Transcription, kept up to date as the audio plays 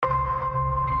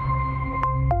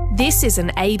This is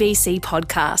an ABC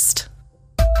podcast.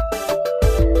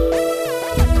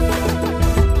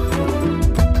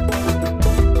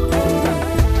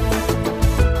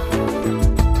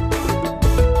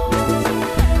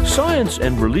 Science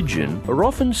and religion are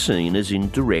often seen as in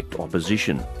direct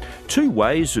opposition. Two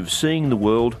ways of seeing the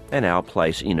world and our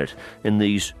place in it, and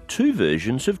these two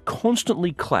versions have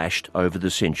constantly clashed over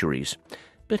the centuries.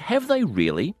 But have they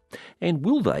really? And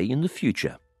will they in the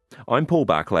future? I'm Paul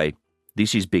Barclay.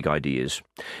 This is Big Ideas.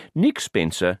 Nick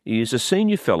Spencer is a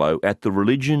senior fellow at the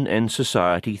religion and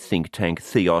society think tank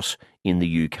Theos in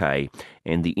the UK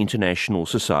and the International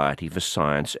Society for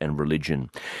Science and Religion.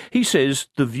 He says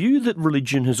the view that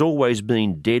religion has always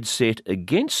been dead set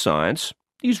against science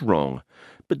is wrong,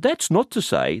 but that's not to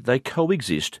say they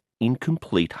coexist in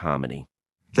complete harmony.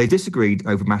 They disagreed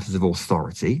over matters of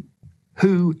authority,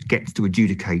 who gets to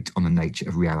adjudicate on the nature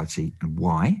of reality and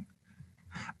why,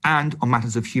 and on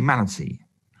matters of humanity.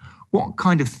 What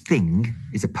kind of thing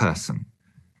is a person?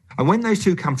 And when those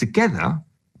two come together,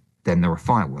 then there are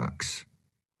fireworks.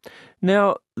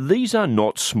 Now, these are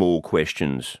not small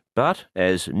questions, but,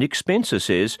 as Nick Spencer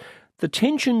says, the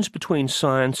tensions between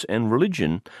science and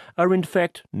religion are in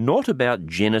fact not about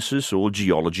Genesis or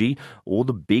geology or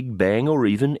the Big Bang or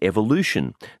even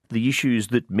evolution, the issues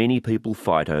that many people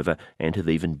fight over and have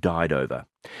even died over.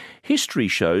 History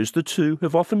shows the two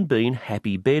have often been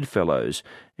happy bedfellows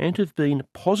and have been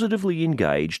positively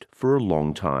engaged for a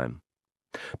long time.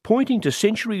 Pointing to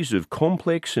centuries of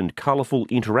complex and colourful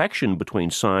interaction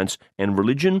between science and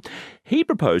religion, he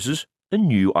proposes a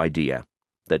new idea,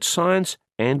 that science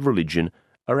and religion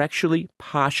are actually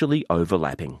partially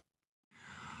overlapping.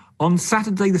 On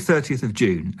Saturday the 30th of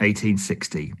June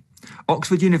 1860,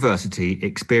 Oxford University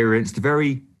experienced a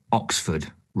very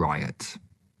Oxford riot.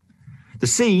 The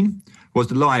scene was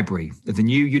the library of the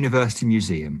new University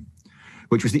Museum,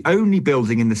 which was the only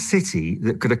building in the city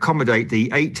that could accommodate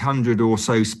the 800 or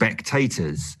so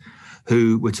spectators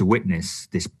who were to witness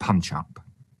this punch-up.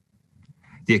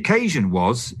 The occasion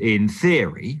was, in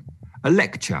theory, a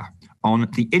lecture on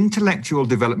the intellectual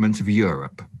development of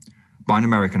Europe by an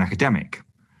American academic.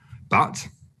 But,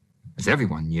 as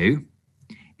everyone knew,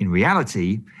 in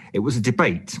reality, it was a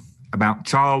debate about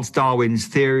Charles Darwin's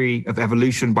theory of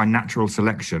evolution by natural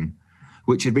selection,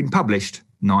 which had been published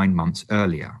 9 months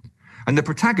earlier. And the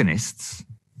protagonists,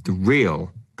 the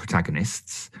real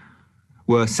protagonists,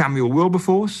 were Samuel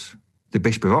Wilberforce, the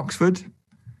Bishop of Oxford,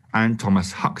 and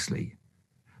Thomas Huxley,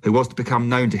 who was to become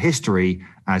known to history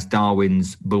as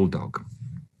Darwin's bulldog.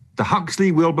 The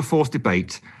Huxley-Wilberforce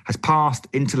debate has passed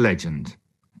into legend,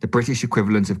 the British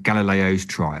equivalent of Galileo's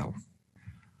trial.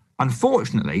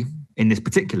 Unfortunately, in this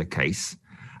particular case,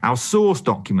 our source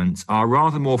documents are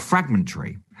rather more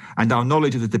fragmentary, and our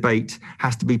knowledge of the debate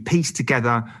has to be pieced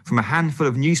together from a handful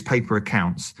of newspaper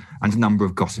accounts and a number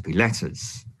of gossipy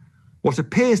letters. What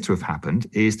appears to have happened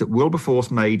is that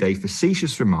Wilberforce made a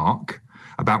facetious remark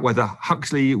about whether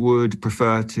Huxley would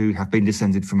prefer to have been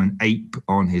descended from an ape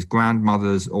on his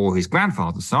grandmother's or his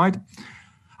grandfather's side,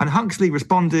 and Huxley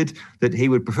responded that he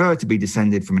would prefer to be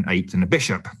descended from an ape than a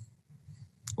bishop,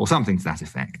 or something to that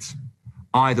effect.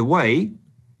 Either way,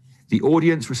 the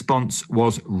audience response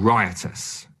was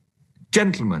riotous.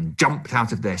 Gentlemen jumped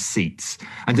out of their seats,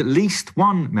 and at least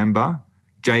one member,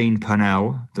 Jane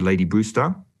Purnell, the Lady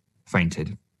Brewster,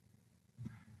 fainted.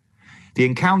 The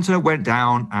encounter went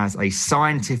down as a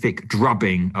scientific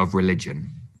drubbing of religion,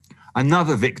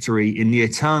 another victory in the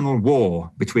eternal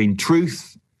war between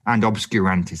truth and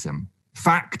obscurantism,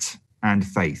 fact and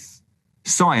faith,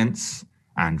 science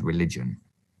and religion.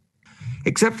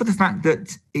 Except for the fact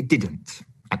that it didn't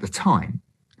at the time,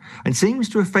 and seems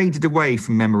to have faded away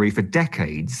from memory for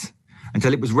decades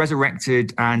until it was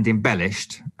resurrected and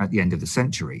embellished at the end of the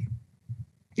century.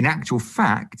 In actual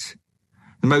fact,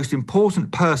 the most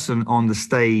important person on the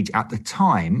stage at the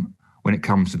time, when it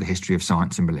comes to the history of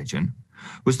science and religion,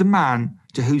 was the man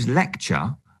to whose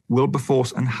lecture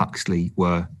Wilberforce and Huxley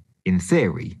were, in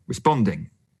theory,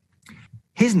 responding.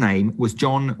 His name was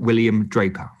John William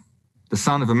Draper, the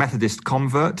son of a Methodist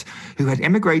convert who had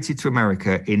emigrated to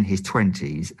America in his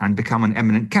 20s and become an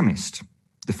eminent chemist,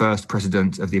 the first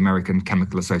president of the American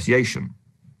Chemical Association.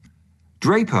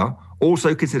 Draper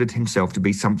also considered himself to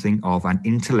be something of an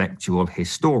intellectual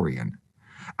historian,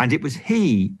 and it was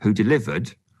he who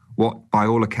delivered what, by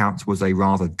all accounts, was a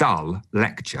rather dull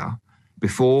lecture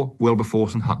before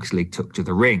Wilberforce and Huxley took to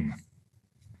the ring.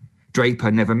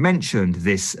 Draper never mentioned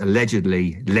this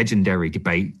allegedly legendary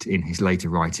debate in his later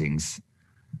writings,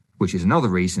 which is another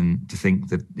reason to think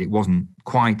that it wasn't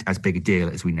quite as big a deal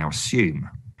as we now assume.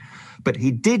 But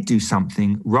he did do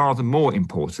something rather more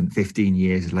important 15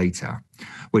 years later,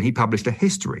 when he published a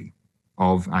history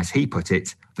of, as he put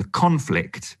it, the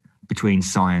conflict between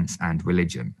science and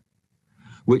religion,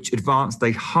 which advanced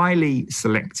a highly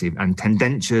selective and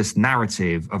tendentious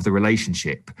narrative of the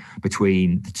relationship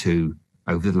between the two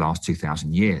over the last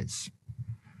 2,000 years.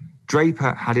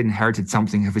 Draper had inherited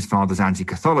something of his father's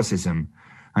anti-Catholicism,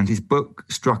 and his book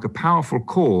struck a powerful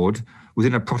chord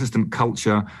within a Protestant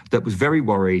culture that was very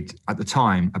worried at the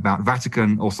time about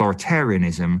Vatican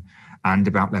authoritarianism and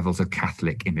about levels of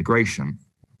Catholic immigration.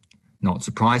 Not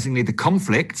surprisingly, the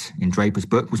conflict in Draper's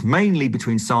book was mainly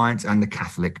between science and the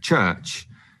Catholic Church.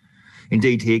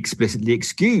 Indeed, he explicitly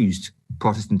excused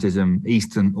Protestantism,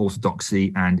 Eastern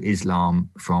Orthodoxy, and Islam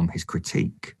from his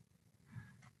critique.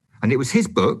 And it was his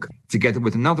book, together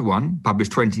with another one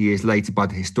published 20 years later by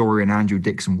the historian Andrew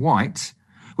Dickson White,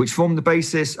 which formed the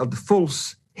basis of the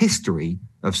false history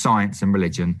of science and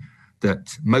religion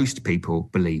that most people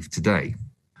believe today.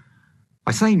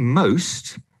 I say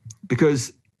most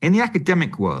because in the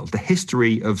academic world, the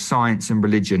history of science and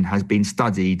religion has been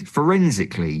studied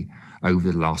forensically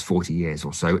over the last 40 years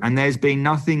or so, and there's been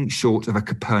nothing short of a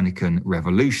Copernican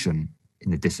revolution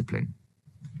in the discipline.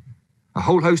 A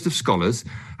whole host of scholars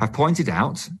have pointed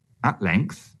out at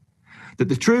length that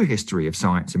the true history of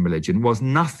science and religion was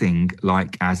nothing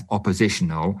like as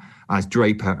oppositional as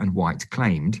Draper and White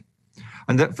claimed,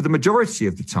 and that for the majority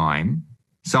of the time,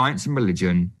 science and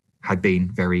religion had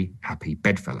been very happy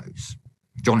bedfellows.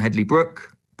 John Hedley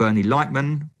Brooke, Bernie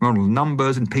Lightman, Ronald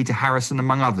Numbers, and Peter Harrison,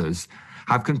 among others,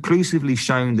 have conclusively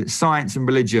shown that science and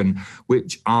religion,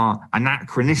 which are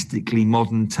anachronistically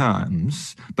modern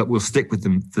terms, but we'll stick with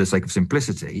them for the sake of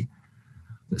simplicity,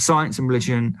 that science and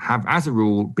religion have, as a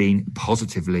rule, been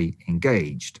positively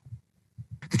engaged.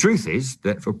 The truth is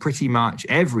that for pretty much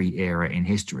every era in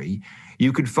history,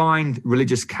 you could find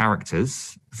religious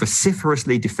characters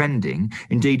vociferously defending,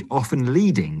 indeed often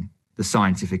leading, the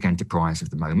scientific enterprise of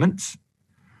the moment,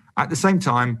 at the same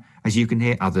time as you can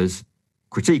hear others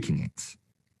critiquing it.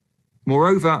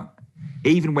 Moreover,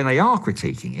 even when they are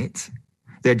critiquing it,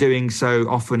 they're doing so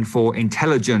often for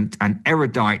intelligent and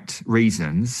erudite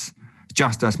reasons,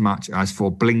 just as much as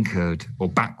for blinkered or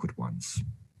backward ones.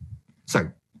 So,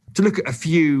 to look at a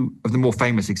few of the more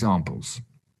famous examples.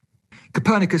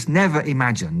 Copernicus never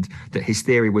imagined that his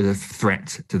theory was a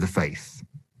threat to the faith.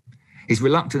 His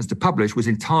reluctance to publish was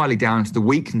entirely down to the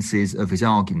weaknesses of his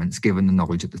arguments given the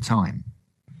knowledge at the time.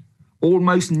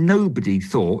 Almost nobody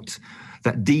thought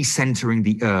that decentering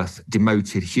the Earth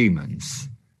demoted humans,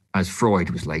 as Freud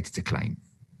was later to claim.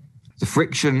 The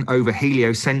friction over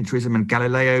heliocentrism and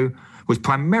Galileo was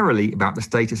primarily about the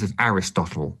status of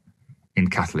Aristotle in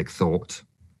Catholic thought,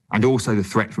 and also the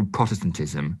threat from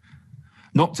Protestantism,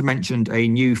 not to mention a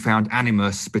newfound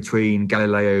animus between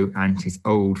Galileo and his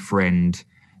old friend,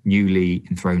 newly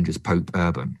enthroned as Pope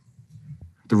Urban.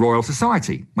 The Royal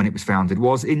Society, when it was founded,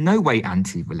 was in no way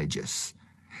anti-religious.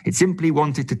 It simply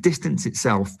wanted to distance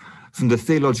itself from the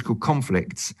theological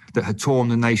conflicts that had torn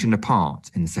the nation apart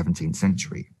in the 17th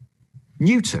century.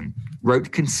 Newton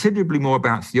wrote considerably more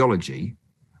about theology,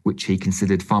 which he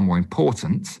considered far more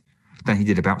important, than he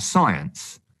did about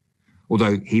science,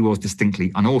 although he was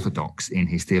distinctly unorthodox in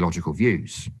his theological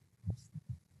views.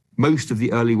 Most of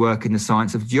the early work in the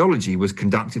science of geology was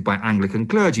conducted by Anglican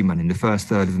clergymen in the first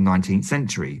third of the 19th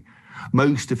century,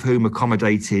 most of whom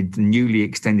accommodated the newly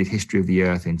extended history of the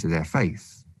Earth into their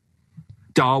faith.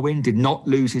 Darwin did not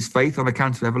lose his faith on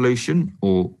account of evolution,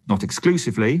 or not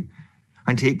exclusively,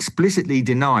 and he explicitly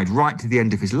denied right to the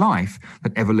end of his life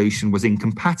that evolution was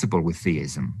incompatible with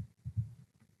theism.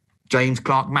 James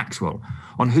Clerk Maxwell,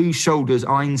 on whose shoulders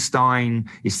Einstein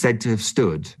is said to have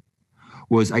stood,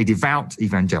 was a devout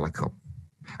evangelical.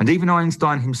 And even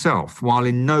Einstein himself, while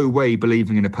in no way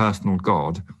believing in a personal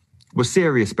God, was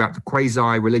serious about the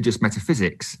quasi-religious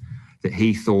metaphysics that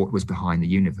he thought was behind the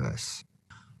universe.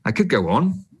 I could go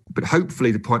on, but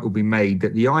hopefully the point will be made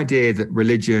that the idea that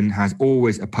religion has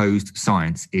always opposed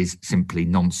science is simply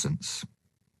nonsense.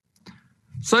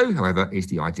 So, however, is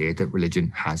the idea that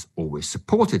religion has always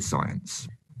supported science.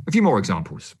 A few more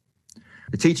examples.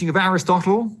 The teaching of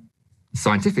Aristotle, the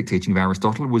scientific teaching of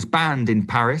Aristotle, was banned in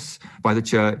Paris by the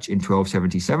church in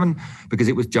 1277 because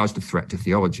it was judged a threat to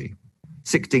theology.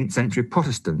 16th century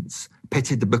Protestants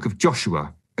pitted the Book of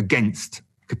Joshua against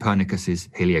Copernicus's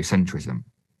heliocentrism.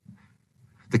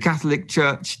 The Catholic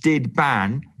Church did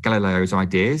ban Galileo's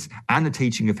ideas and the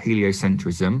teaching of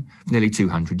heliocentrism for nearly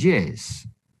 200 years.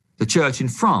 The Church in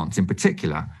France, in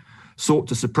particular, sought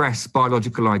to suppress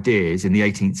biological ideas in the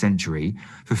 18th century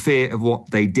for fear of what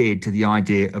they did to the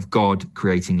idea of God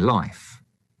creating life.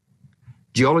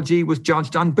 Geology was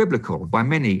judged unbiblical by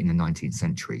many in the 19th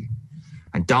century,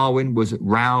 and Darwin was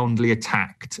roundly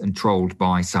attacked and trolled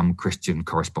by some Christian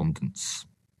correspondents.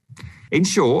 In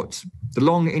short, the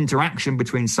long interaction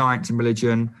between science and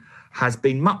religion has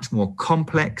been much more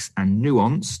complex and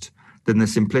nuanced than the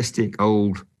simplistic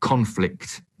old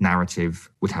conflict narrative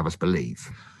would have us believe.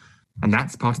 And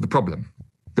that's part of the problem.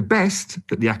 The best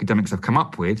that the academics have come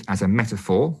up with as a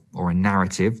metaphor or a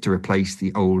narrative to replace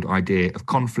the old idea of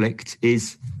conflict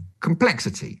is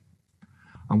complexity.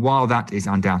 And while that is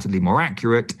undoubtedly more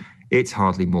accurate, it's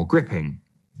hardly more gripping.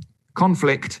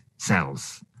 Conflict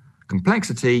sells.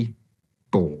 Complexity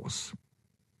bores.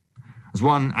 As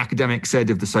one academic said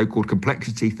of the so-called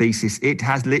complexity thesis, it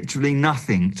has literally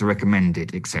nothing to recommend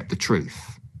it except the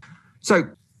truth. So,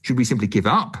 should we simply give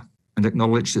up and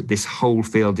acknowledge that this whole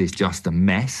field is just a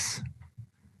mess?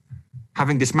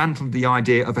 Having dismantled the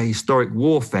idea of a historic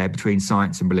warfare between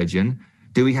science and religion,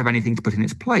 do we have anything to put in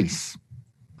its place?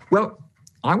 Well,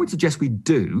 I would suggest we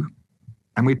do,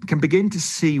 and we can begin to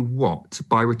see what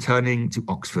by returning to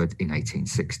Oxford in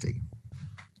 1860.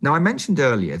 Now, I mentioned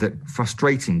earlier that,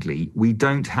 frustratingly, we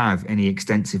don't have any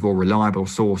extensive or reliable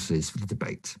sources for the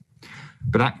debate.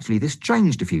 But actually, this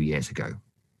changed a few years ago.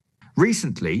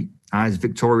 Recently, as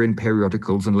Victorian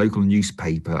periodicals and local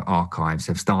newspaper archives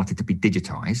have started to be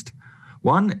digitised,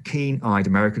 one keen-eyed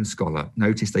American scholar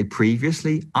noticed a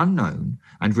previously unknown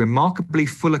and remarkably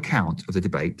full account of the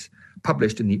debate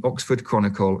published in the Oxford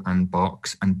Chronicle and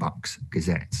Berks and Bucks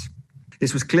Gazettes.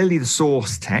 This was clearly the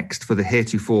source text for the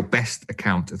heretofore best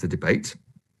account of the debate,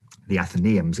 the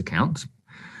Athenaeum's account.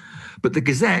 But the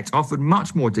Gazette offered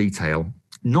much more detail,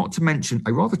 not to mention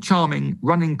a rather charming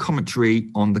running commentary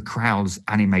on the crowd's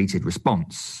animated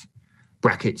response.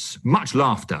 Brackets, much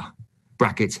laughter.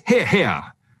 Brackets, hear, hear.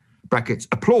 Brackets,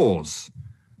 applause.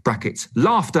 Brackets,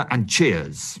 laughter and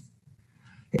cheers.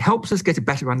 It helps us get a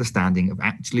better understanding of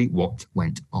actually what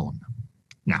went on.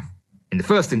 Now, in the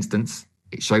first instance,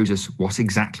 it shows us what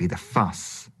exactly the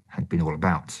fuss had been all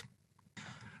about.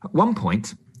 At one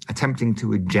point, attempting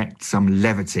to inject some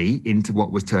levity into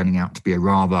what was turning out to be a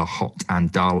rather hot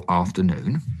and dull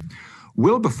afternoon,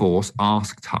 Wilberforce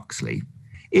asked Huxley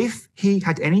if he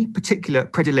had any particular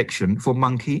predilection for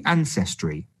monkey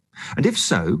ancestry, and if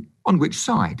so, on which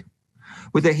side,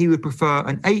 whether he would prefer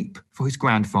an ape for his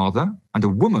grandfather and a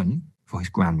woman for his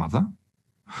grandmother,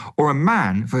 or a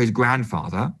man for his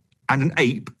grandfather and an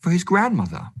ape for his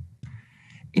grandmother.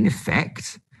 In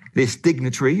effect, this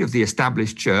dignitary of the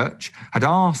established church had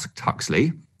asked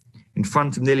Huxley, in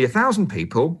front of nearly 1,000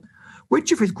 people,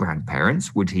 which of his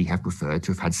grandparents would he have preferred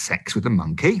to have had sex with a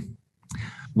monkey?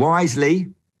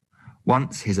 Wisely,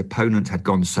 once his opponent had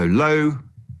gone so low,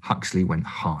 Huxley went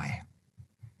high.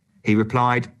 He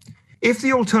replied, if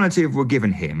the alternative were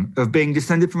given him of being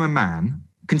descended from a man,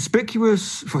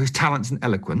 conspicuous for his talents and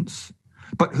eloquence,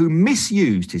 but who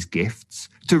misused his gifts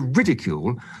to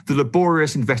ridicule the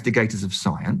laborious investigators of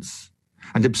science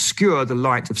and obscure the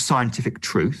light of scientific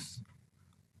truth,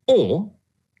 or,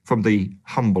 from the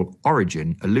humble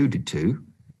origin alluded to,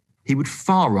 he would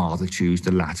far rather choose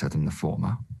the latter than the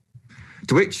former.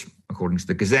 To which, according to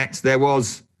the Gazette, there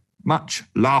was much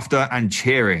laughter and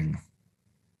cheering.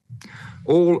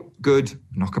 All good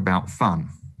knockabout fun.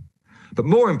 But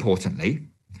more importantly,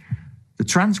 the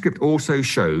transcript also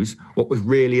shows what was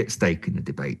really at stake in the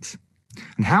debate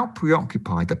and how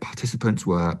preoccupied the participants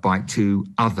were by two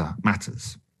other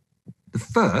matters. The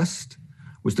first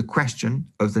was the question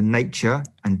of the nature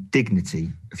and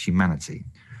dignity of humanity.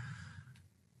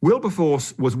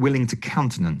 Wilberforce was willing to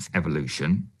countenance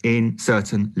evolution in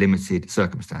certain limited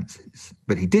circumstances,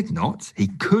 but he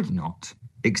could not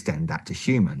extend that to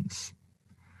humans.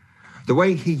 The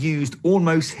way he used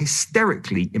almost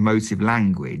hysterically emotive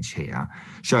language here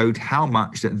showed how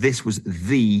much that this was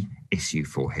the issue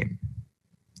for him.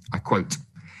 I quote,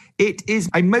 "It is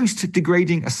a most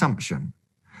degrading assumption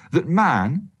that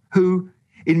man, who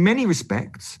in many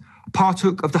respects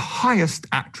partook of the highest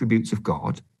attributes of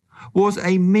God, was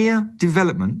a mere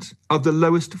development of the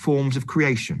lowest forms of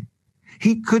creation.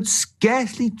 He could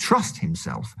scarcely trust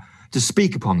himself to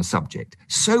speak upon the subject.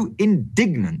 So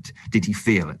indignant did he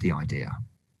feel at the idea."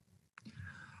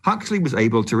 Huxley was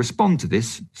able to respond to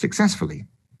this successfully,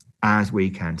 as we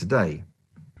can today.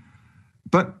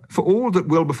 But for all that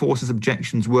Wilberforce's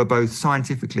objections were both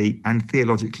scientifically and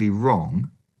theologically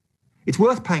wrong, it's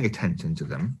worth paying attention to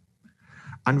them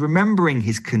and remembering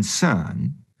his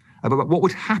concern about what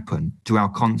would happen to our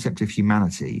concept of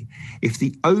humanity if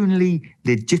the only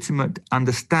legitimate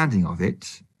understanding of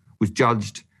it was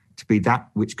judged to be that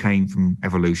which came from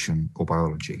evolution or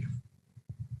biology.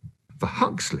 For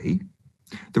Huxley,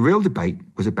 the real debate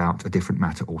was about a different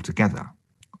matter altogether,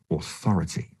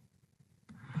 authority.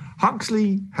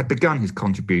 Huxley had begun his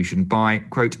contribution by,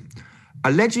 quote,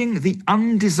 alleging the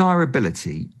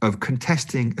undesirability of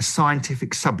contesting a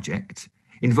scientific subject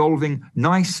involving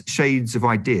nice shades of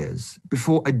ideas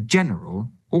before a general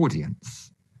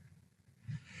audience.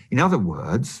 In other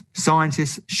words,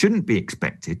 scientists shouldn't be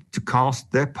expected to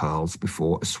cast their pearls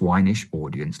before a swinish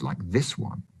audience like this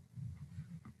one.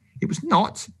 It was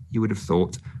not, you would have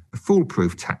thought, a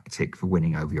foolproof tactic for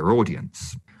winning over your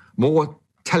audience. More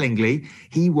tellingly,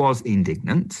 he was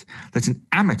indignant that an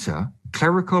amateur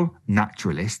clerical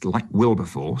naturalist like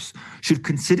Wilberforce should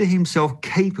consider himself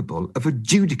capable of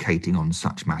adjudicating on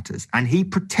such matters, and he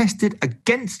protested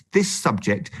against this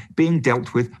subject being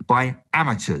dealt with by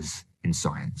amateurs in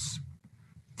science.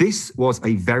 This was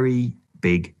a very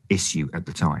big issue at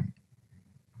the time.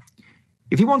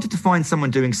 If you wanted to find someone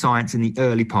doing science in the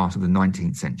early part of the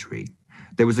 19th century,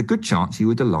 there was a good chance you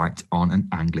would alight on an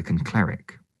Anglican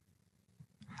cleric.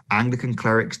 Anglican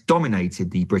clerics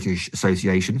dominated the British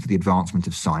Association for the Advancement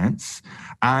of Science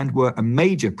and were a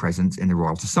major presence in the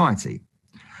Royal Society.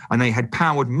 And they had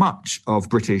powered much of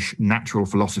British natural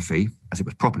philosophy, as it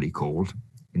was properly called,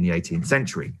 in the 18th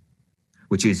century,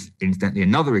 which is incidentally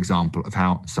another example of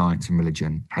how science and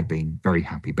religion had been very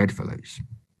happy bedfellows.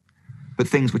 But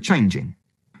things were changing.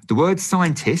 The word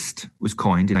scientist was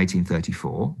coined in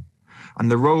 1834,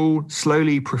 and the role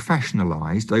slowly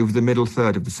professionalised over the middle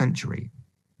third of the century.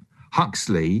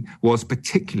 Huxley was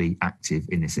particularly active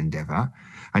in this endeavour,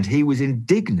 and he was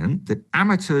indignant that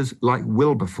amateurs like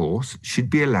Wilberforce should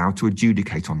be allowed to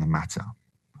adjudicate on the matter.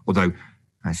 Although,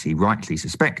 as he rightly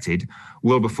suspected,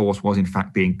 Wilberforce was in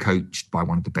fact being coached by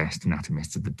one of the best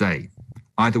anatomists of the day.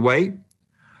 Either way,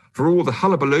 for all the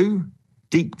hullabaloo,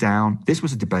 deep down, this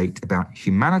was a debate about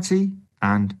humanity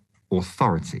and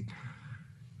authority.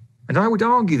 And I would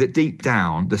argue that deep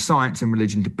down, the science and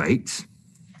religion debate,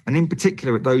 and in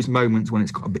particular at those moments when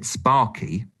it's got a bit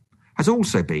sparky, has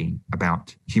also been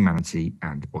about humanity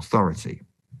and authority.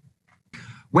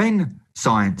 When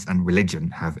science and religion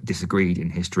have disagreed in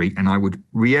history, and I would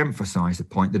re-emphasise the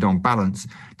point that on balance,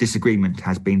 disagreement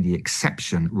has been the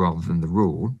exception rather than the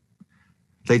rule,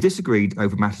 they disagreed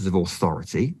over matters of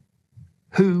authority,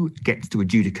 who gets to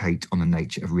adjudicate on the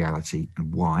nature of reality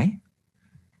and why,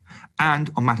 and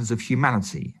on matters of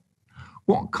humanity,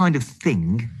 what kind of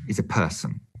thing is a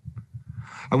person?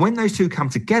 And when those two come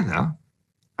together,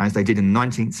 as they did in the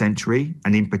 19th century,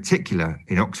 and in particular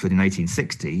in Oxford in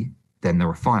 1860, then there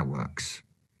are fireworks.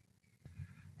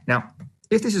 Now,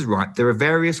 if this is right, there are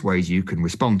various ways you can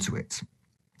respond to it.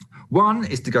 One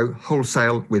is to go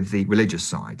wholesale with the religious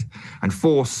side and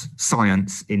force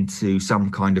science into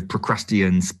some kind of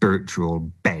Procrustean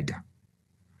spiritual bed.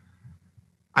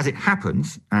 As it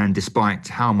happens, and despite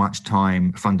how much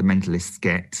time fundamentalists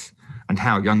get and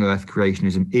how young earth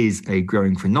creationism is a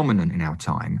growing phenomenon in our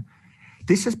time,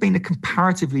 this has been a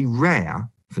comparatively rare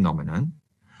phenomenon,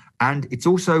 and it's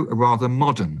also a rather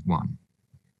modern one.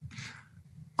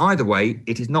 Either way,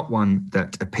 it is not one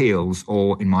that appeals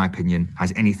or, in my opinion,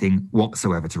 has anything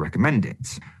whatsoever to recommend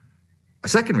it. A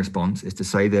second response is to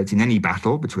say that in any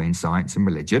battle between science and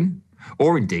religion,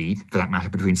 or indeed, for that matter,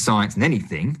 between science and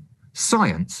anything,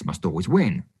 science must always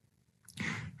win.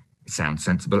 It sounds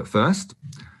sensible at first,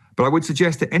 but I would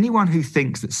suggest that anyone who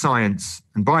thinks that science,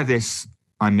 and by this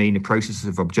I mean a process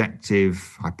of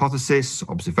objective hypothesis,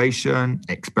 observation,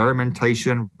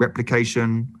 experimentation,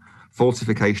 replication,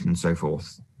 falsification, and so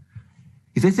forth,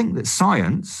 if they think that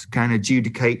science can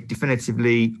adjudicate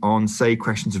definitively on, say,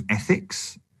 questions of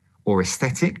ethics or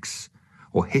aesthetics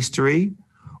or history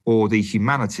or the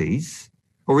humanities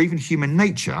or even human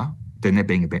nature, then they're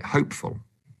being a bit hopeful.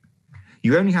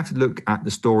 You only have to look at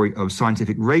the story of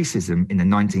scientific racism in the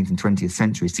 19th and 20th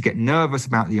centuries to get nervous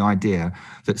about the idea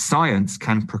that science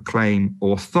can proclaim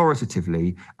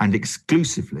authoritatively and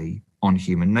exclusively on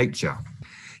human nature.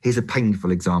 Here's a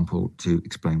painful example to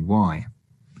explain why.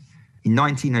 In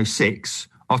 1906,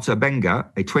 Ota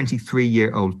Benga, a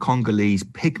 23-year-old Congolese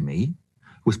pygmy,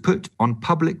 was put on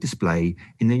public display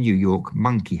in the New York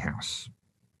Monkey House.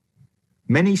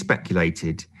 Many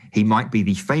speculated he might be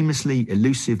the famously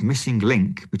elusive missing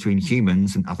link between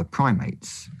humans and other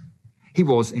primates. He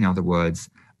was, in other words,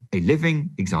 a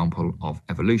living example of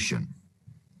evolution.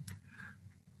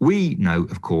 We know,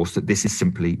 of course, that this is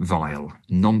simply vile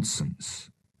nonsense.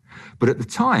 But at the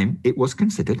time, it was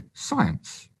considered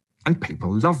science, and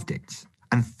people loved it,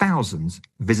 and thousands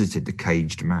visited the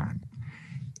caged man.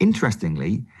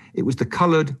 Interestingly, it was the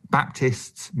Coloured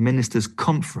Baptists Ministers'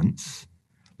 Conference,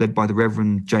 led by the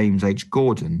Reverend James H.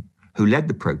 Gordon, who led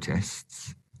the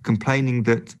protests, complaining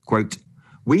that, quote,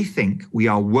 We think we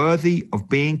are worthy of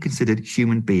being considered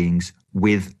human beings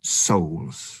with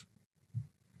souls.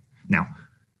 Now,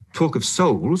 talk of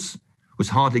souls was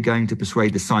hardly going to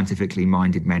persuade the scientifically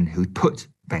minded men who'd put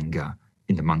Wenger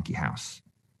in the monkey house.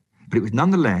 But it was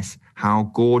nonetheless how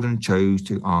Gordon chose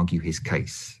to argue his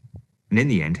case. And in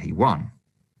the end, he won.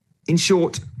 In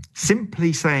short,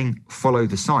 simply saying follow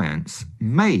the science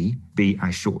may be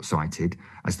as short-sighted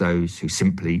as those who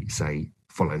simply say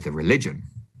follow the religion.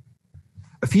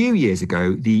 A few years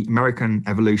ago, the American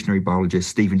evolutionary biologist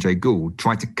Stephen Jay Gould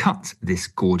tried to cut this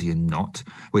Gordian knot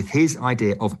with his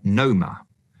idea of NOMA,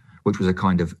 which was a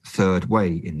kind of third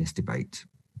way in this debate.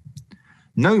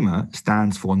 NOMA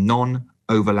stands for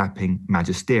non-overlapping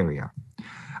magisteria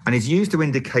and is used to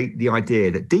indicate the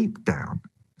idea that deep down,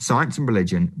 science and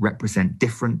religion represent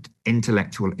different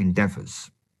intellectual endeavours,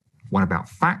 one about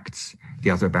facts, the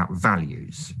other about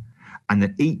values, and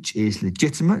that each is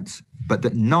legitimate, but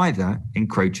that neither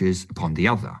encroaches upon the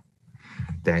other.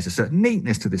 There's a certain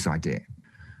neatness to this idea,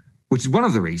 which is one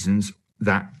of the reasons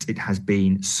that it has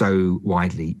been so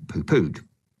widely poo-pooed.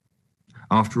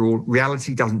 After all,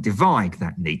 reality doesn't divide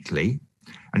that neatly,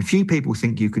 and few people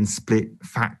think you can split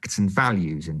facts and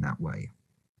values in that way.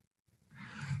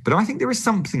 But I think there is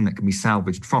something that can be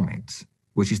salvaged from it,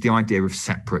 which is the idea of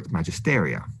separate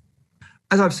magisteria.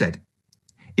 As I've said,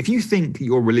 if you think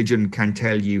your religion can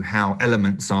tell you how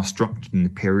elements are structured in the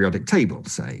periodic table,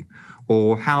 say,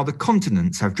 or how the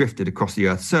continents have drifted across the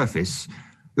Earth's surface,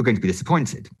 you're going to be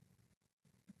disappointed.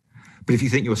 But if you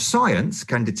think your science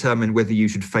can determine whether you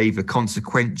should favour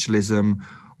consequentialism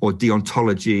or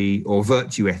deontology or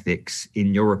virtue ethics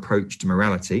in your approach to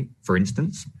morality, for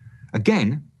instance,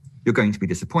 again, you're going to be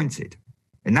disappointed.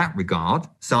 In that regard,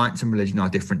 science and religion are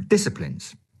different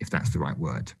disciplines, if that's the right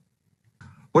word.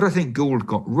 What I think Gould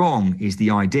got wrong is the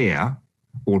idea,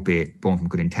 albeit born from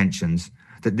good intentions,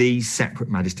 that these separate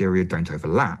magisteria don't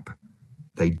overlap.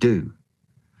 They do.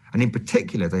 And in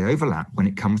particular, they overlap when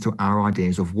it comes to our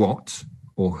ideas of what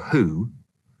or who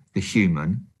the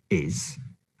human is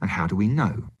and how do we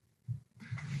know.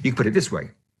 You can put it this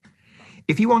way.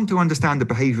 If you want to understand the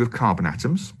behaviour of carbon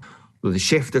atoms, or the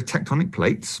shift of tectonic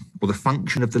plates, or the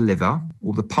function of the liver,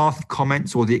 or the path of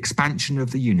comets, or the expansion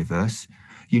of the universe,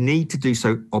 you need to do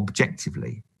so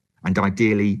objectively and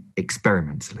ideally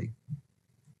experimentally.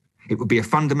 It would be a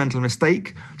fundamental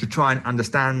mistake to try and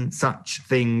understand such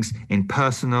things in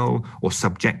personal or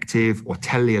subjective or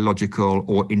teleological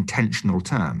or intentional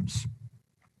terms.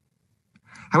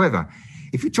 However,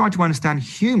 if you try to understand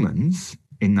humans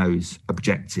in those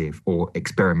objective or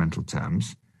experimental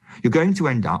terms, you're going to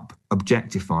end up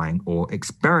objectifying or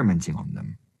experimenting on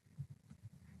them.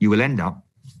 You will end up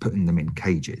putting them in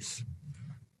cages.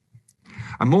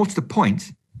 And more to the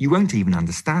point, you won't even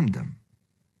understand them.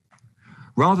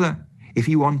 Rather, if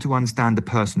you want to understand a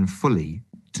person fully,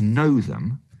 to know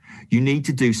them, you need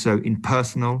to do so in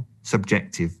personal,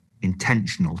 subjective,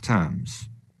 intentional terms.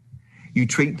 You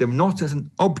treat them not as an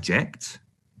object,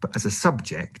 but as a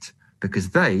subject, because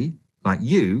they, like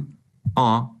you,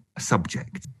 are a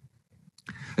subject.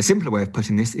 A simpler way of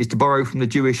putting this is to borrow from the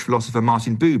Jewish philosopher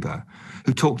Martin Buber,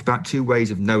 who talked about two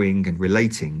ways of knowing and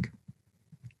relating.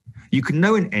 You can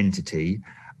know an entity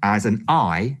as an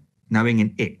I knowing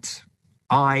an it.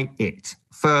 I, it,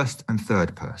 first and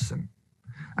third person.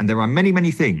 And there are many,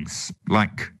 many things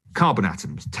like carbon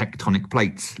atoms, tectonic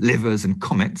plates, livers and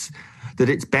comets that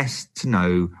it's best to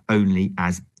know only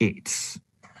as its.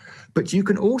 But you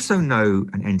can also know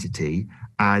an entity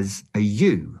as a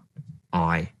you,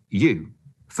 I, you,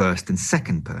 first and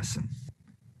second person.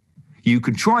 You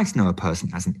can try to know a person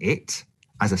as an it,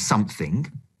 as a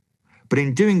something, but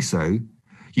in doing so,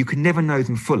 you can never know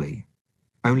them fully.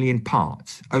 Only in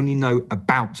part, only know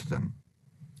about them.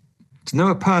 To know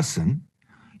a person,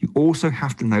 you also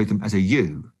have to know them as a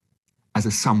you, as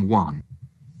a someone.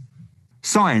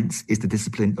 Science is the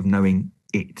discipline of knowing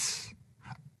it,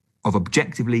 of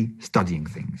objectively studying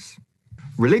things.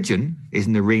 Religion is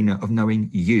an arena of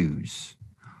knowing yous,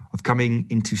 of coming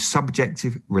into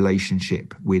subjective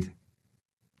relationship with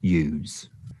yous.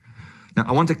 Now,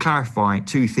 I want to clarify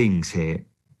two things here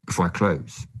before I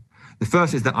close. The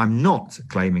first is that I'm not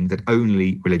claiming that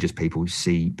only religious people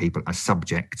see people as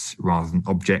subjects rather than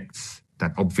objects.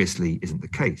 That obviously isn't the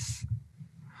case.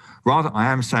 Rather, I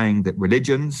am saying that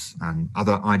religions and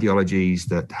other ideologies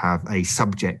that have a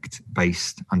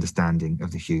subject-based understanding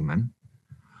of the human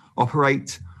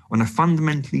operate on a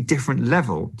fundamentally different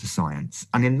level to science.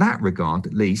 And in that regard,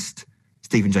 at least,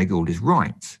 Stephen Jay Gould is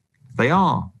right. They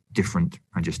are different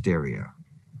magisteria.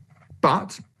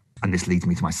 But, and this leads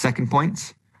me to my second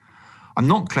point, I'm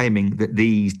not claiming that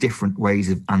these different ways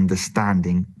of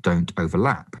understanding don't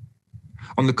overlap.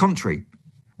 On the contrary,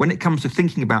 when it comes to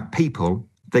thinking about people,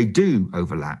 they do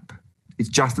overlap. It's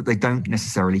just that they don't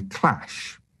necessarily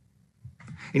clash.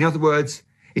 In other words,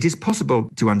 it is possible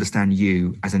to understand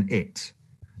you as an it,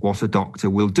 what a doctor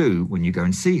will do when you go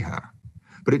and see her.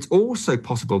 But it's also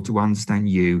possible to understand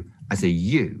you as a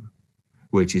you,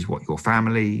 which is what your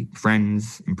family,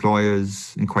 friends,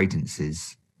 employers, and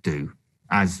acquaintances do,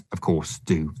 as, of course,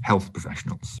 do health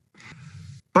professionals.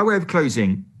 By way of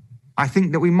closing, I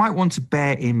think that we might want to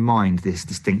bear in mind this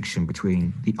distinction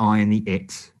between the I and the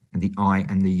it, and the I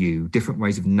and the you, different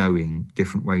ways of knowing,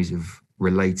 different ways of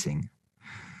relating,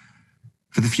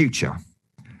 for the future.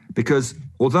 Because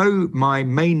although my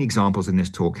main examples in this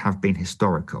talk have been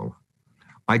historical,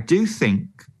 I do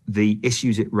think the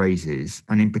issues it raises,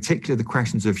 and in particular the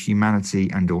questions of humanity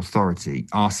and authority,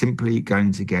 are simply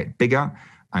going to get bigger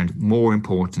and more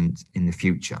important in the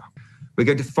future. We're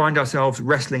going to find ourselves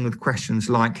wrestling with questions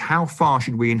like, how far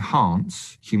should we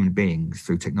enhance human beings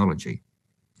through technology?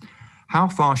 How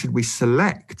far should we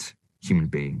select human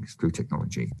beings through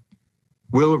technology?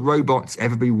 Will robots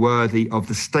ever be worthy of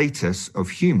the status of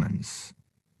humans?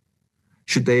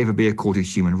 Should they ever be accorded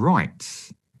human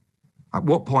rights? At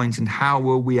what point and how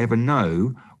will we ever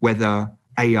know whether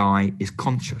AI is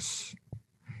conscious?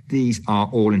 These are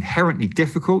all inherently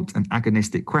difficult and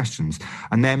agonistic questions,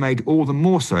 and they're made all the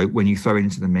more so when you throw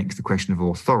into the mix the question of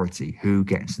authority, who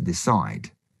gets to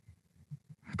decide.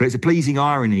 But it's a pleasing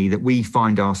irony that we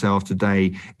find ourselves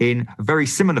today in a very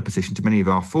similar position to many of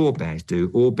our forebears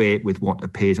do, albeit with what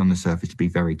appears on the surface to be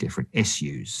very different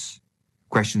issues.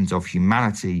 Questions of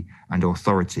humanity and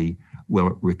authority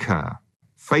will recur.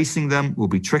 Facing them will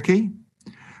be tricky,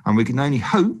 and we can only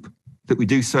hope that we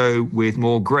do so with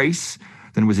more grace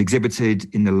than was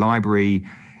exhibited in the library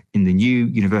in the new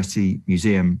University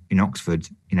Museum in Oxford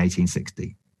in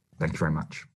 1860. Thank you very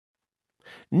much.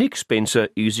 Nick Spencer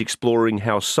is exploring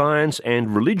how science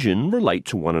and religion relate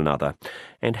to one another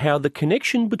and how the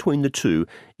connection between the two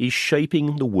is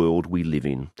shaping the world we live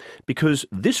in, because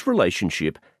this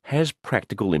relationship has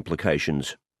practical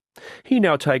implications. He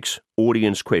now takes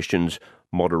audience questions,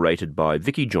 moderated by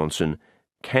Vicky Johnson,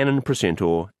 Canon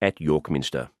Precentor at York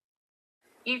Minster.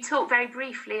 You talked very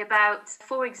briefly about,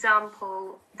 for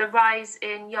example, the rise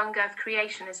in young earth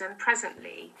creationism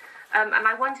presently, and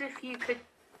I wonder if you could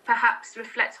perhaps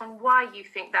reflect on why you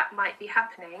think that might be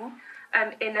happening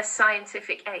in a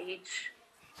scientific age.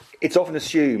 It's often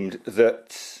assumed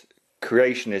that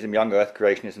creationism, young earth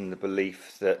creationism, the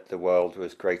belief that the world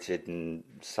was created in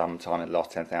some time in the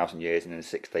last 10,000 years and in a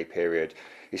 6-day period,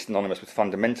 is synonymous with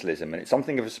fundamentalism. And it's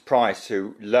something of a surprise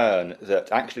to learn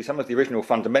that actually some of the original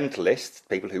fundamentalists,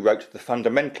 people who wrote the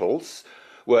fundamentals,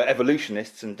 were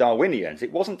evolutionists and Darwinians.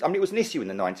 It was an issue in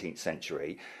the 19th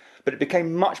century, but it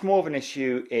became much more of an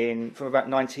issue from about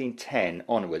 1910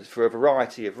 onwards for a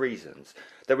variety of reasons.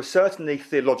 There were certainly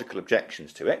theological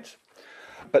objections to it,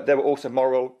 but there were also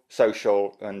moral,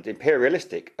 social and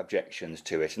imperialistic objections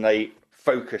to it, and they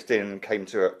focused in and came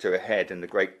to a head in the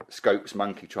Great Scopes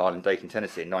Monkey trial in Dayton,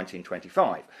 Tennessee in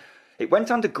 1925. It went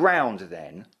underground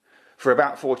then for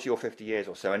about 40 or 50 years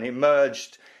or so and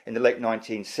emerged in the late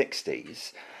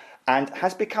 1960s and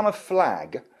has become a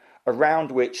flag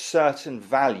around which certain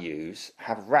values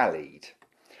have rallied.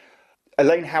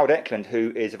 Elaine Howard Eklund,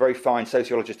 who is a very fine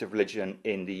sociologist of religion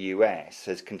in the US,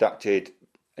 has conducted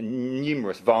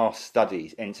numerous vast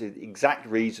studies into the exact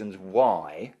reasons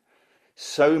why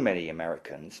so many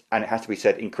Americans, and it has to be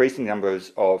said, increasing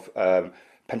numbers of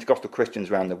Pentecostal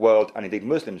Christians around the world, and indeed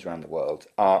Muslims around the world,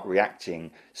 are reacting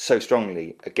so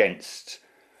strongly against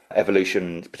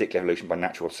evolution, particularly evolution by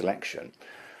natural selection.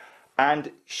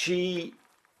 And she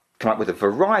come up with a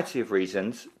variety of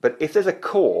reasons, but if there's a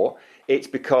core, it's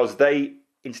because they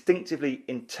instinctively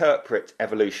interpret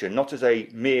evolution not as a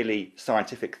merely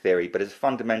scientific theory, but as a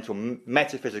fundamental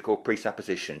metaphysical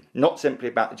presupposition, not simply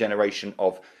about the generation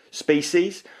of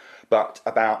species, but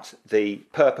about the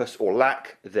purpose or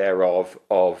lack thereof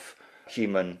of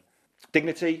human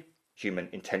dignity, human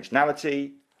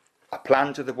intentionality, a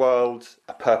plan to the world,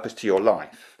 a purpose to your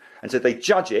life. And so they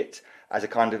judge it as a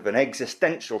kind of an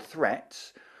existential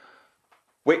threat,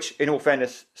 which, in all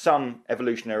fairness, some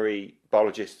evolutionary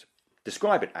biologists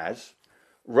describe it as,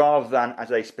 rather than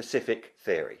as a specific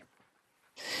theory.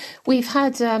 We've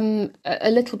had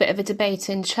a little bit of a debate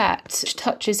in chat which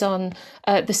touches on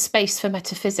the space for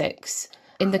metaphysics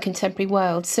in the contemporary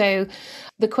world. So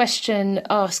the question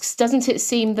asks, doesn't it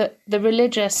seem that the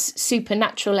religious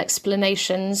supernatural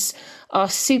explanations are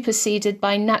superseded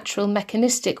by natural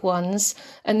mechanistic ones,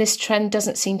 and this trend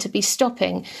doesn't seem to be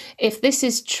stopping? If this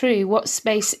is true, what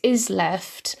space is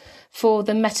left for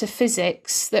the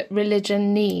metaphysics that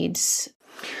religion needs?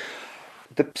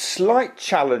 The slight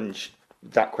challenge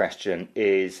that question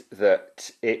is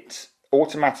that it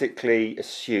automatically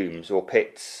assumes or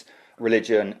pits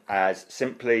religion as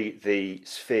simply the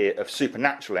sphere of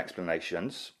supernatural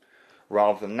explanations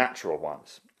rather than natural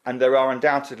ones. And there are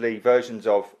undoubtedly versions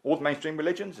of all the mainstream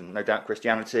religions, and no doubt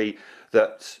Christianity,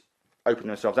 that open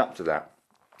themselves up to that.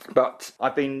 But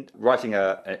I've been writing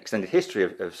an extended history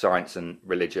of science and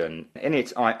religion. In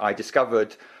it, I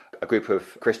discovered a group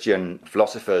of Christian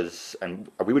philosophers, and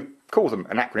we would call them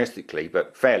anachronistically,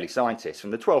 but fairly scientists,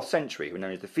 from the 12th century, who are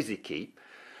known as the Physici,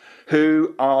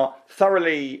 who are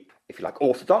thoroughly, if you like,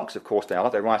 orthodox. Of course they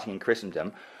are, they're writing in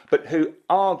Christendom, but who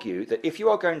argue that if you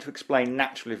are going to explain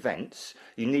natural events,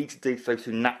 you need to do so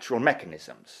through natural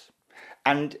mechanisms.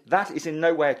 And that is in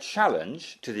no way a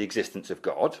challenge to the existence of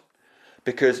God,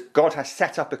 because God has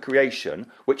set up a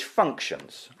creation which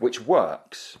functions, which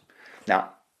works.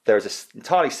 Now, there is an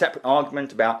entirely separate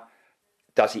argument about,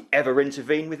 does he ever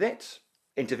intervene in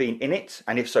it?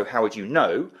 And if so, how would you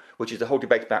know? Which is the whole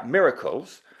debate about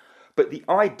miracles. But the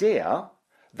idea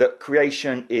that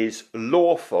creation is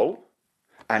lawful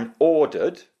and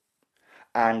ordered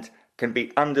and can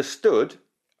be understood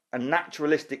in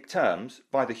naturalistic terms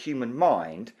by the human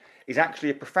mind is actually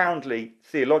a profoundly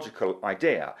theological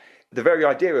idea. The very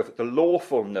idea of the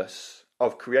lawfulness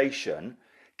of creation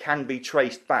can be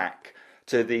traced back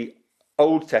to the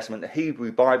Old Testament, the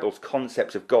Hebrew Bible's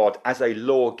concept of God as a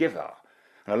lawgiver.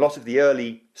 And a lot of the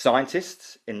early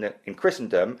scientists in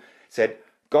Christendom said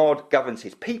God governs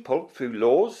his people through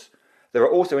laws. There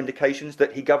are also indications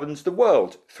that he governs the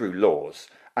world through laws.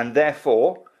 And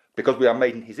therefore, because we are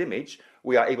made in his image,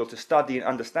 we are able to study and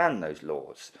understand those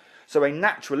laws. So a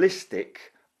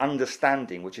naturalistic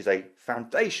understanding, which is a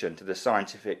foundation to the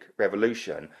scientific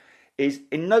revolution, is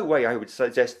in no way, I would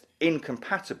suggest,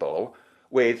 incompatible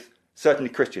with certainly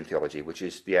Christian theology, which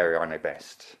is the area I know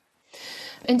best.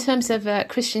 In terms of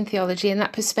Christian theology and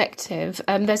that perspective,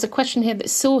 there's a question here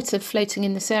that's sort of floating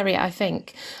in this area, I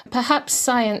think. Perhaps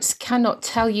science cannot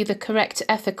tell you the correct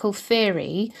ethical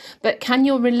theory, but can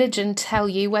your religion tell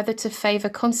you whether to favour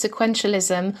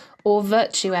consequentialism or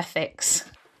virtue ethics?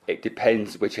 It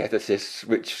depends which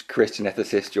Christian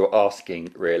ethicist you're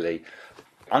asking, really.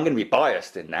 I'm going to be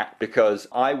biased in that, because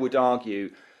I would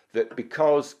argue that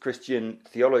because Christian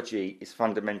theology is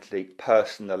fundamentally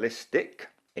personalistic,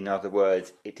 in other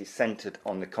words, it is centred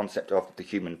on the concept of the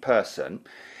human person,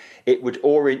 it would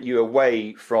orient you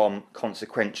away from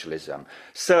consequentialism,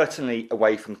 certainly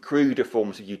away from cruder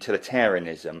forms of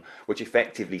utilitarianism, which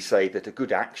effectively say that a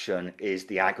good action is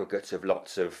the aggregate of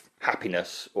lots of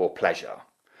happiness or pleasure.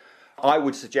 I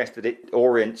would suggest that it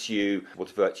orients you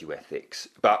towards virtue ethics,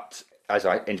 but as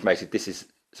I intimated, this is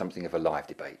something of a live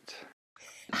debate.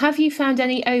 Have you found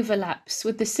any overlaps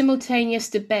with the simultaneous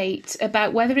debate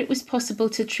about whether it was possible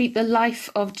to treat the life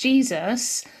of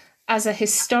Jesus as a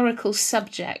historical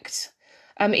subject?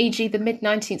 E.g. the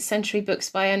mid-19th century books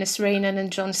by Ernest Renan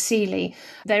and John Seeley.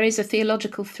 There is a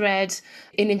theological thread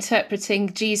in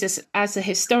interpreting Jesus as a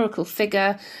historical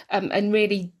figure and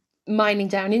really mining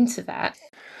down into that.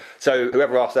 So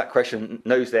whoever asked that question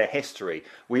knows their history.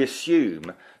 We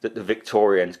assume that the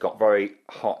Victorians got very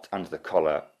hot under the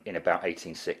collar in about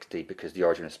 1860 because The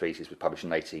Origin of Species was published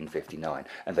in 1859,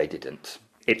 and they didn't.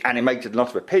 It animated a lot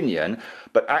of opinion,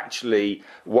 but actually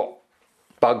what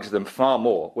bugs them far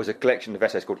more was a collection of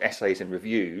essays called Essays and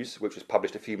Reviews, which was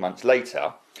published a few months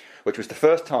later, which was the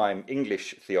first time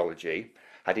English theology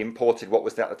had imported what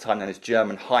was at the time known as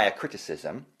German higher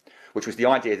criticism, which was the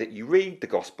idea that you read the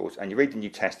Gospels and you read the New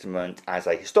Testament as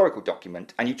a historical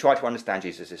document and you try to understand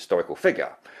Jesus as a historical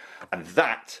figure. And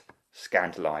that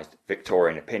scandalised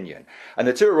Victorian opinion. And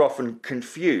the two are often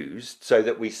confused, so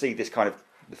that we see this kind of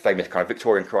the famous kind of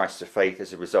Victorian crisis of faith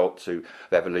as a result of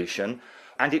evolution.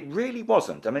 And it really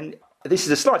wasn't. I mean, this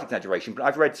is a slight exaggeration, but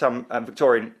I've read some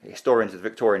Victorian historians of the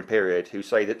Victorian period who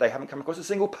say that they haven't come across a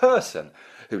single person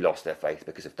who lost their faith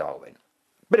because of Darwin.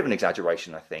 Bit of an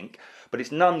exaggeration, I think, but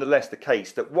it's nonetheless the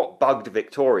case that what bugged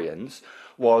Victorians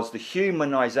was the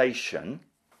humanisation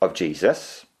of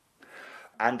Jesus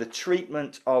and the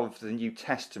treatment of the New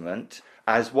Testament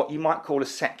as what you might call a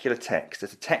secular text,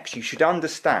 as a text you should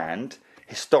understand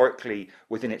historically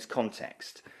within its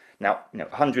context. Now,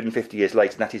 150 years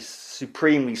later, that is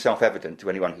supremely self-evident to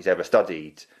anyone who's ever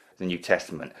studied the New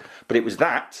Testament. But it was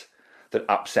that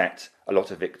upset a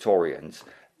lot of Victorians.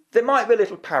 There might be a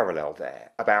little parallel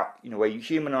there about, where you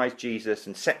humanise Jesus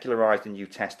and secularise the New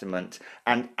Testament,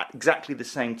 and at exactly the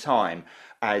same time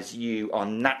as you are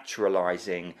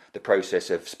naturalising the process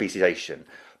of speciation.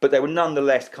 But there were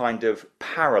nonetheless kind of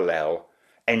parallel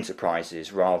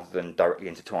enterprises rather than directly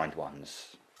intertwined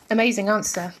ones. Amazing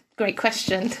answer. Great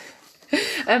question.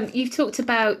 You've talked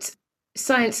about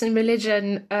science and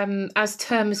religion as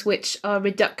terms which are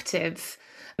reductive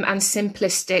and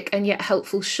simplistic and yet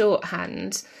helpful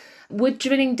shorthand. Would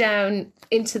drilling down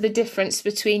into the difference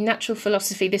between natural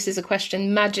philosophy, this is a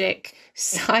question, magic,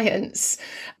 science,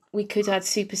 we could add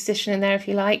superstition in there if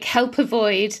you like, help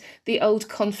avoid the old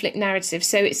conflict narrative?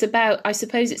 So it's about, I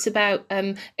suppose it's about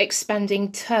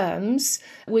expanding terms.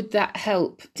 Would that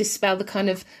help dispel the kind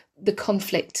of the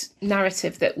conflict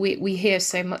narrative that we hear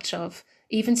so much of,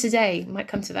 even today? Might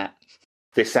come to that.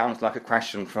 This sounds like a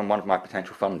question from one of my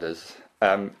potential funders.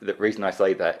 The reason I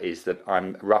say that is that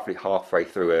I'm roughly halfway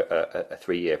through a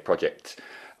 3-year project,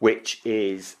 which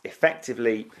is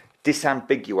effectively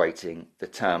disambiguating the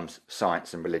terms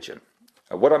science and religion.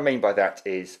 What I mean by that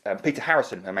is Peter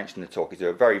Harrison, who I mentioned in the talk, is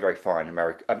a very, very fine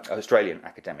Australian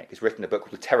academic. He's written a book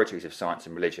called The Territories of Science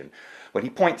and Religion, when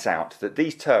he points out that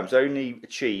these terms only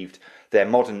achieved their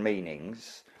modern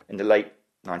meanings in the late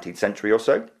 19th century or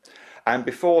so. And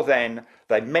before then,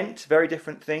 they meant very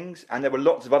different things. And there were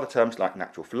lots of other terms like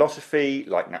natural philosophy,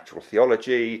 like natural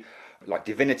theology, like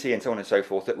divinity, and so on and so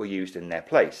forth that were used in their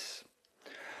place.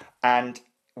 And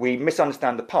we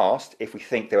misunderstand the past if we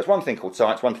think there was one thing called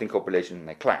science, one thing called religion, and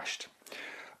they clashed.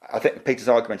 I think Peter's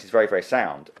argument is very, very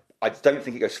sound. I don't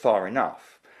think it goes far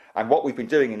enough. And what we've been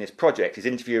doing in this project is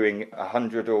interviewing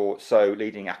 100 or so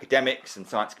leading academics and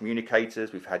science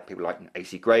communicators. We've had people like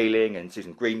A.C. Grayling and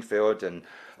Susan Greenfield and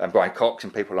Brian Cox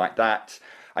and people like that.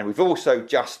 And we've also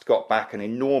just got back an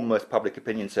enormous public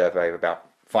opinion survey of about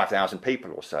 5,000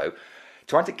 people or so,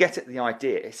 trying to get at the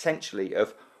idea essentially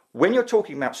of when you're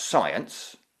talking about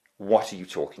science, what are you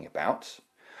talking about?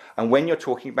 And when you're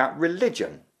talking about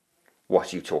religion,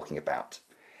 what are you talking about?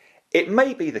 It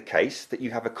may be the case that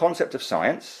you have a concept of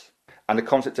science and a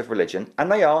concept of religion,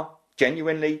 and they are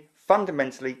genuinely,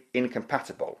 fundamentally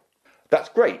incompatible. That's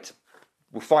great.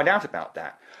 We'll find out about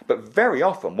that. But very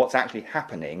often what's actually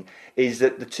happening is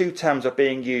that the two terms are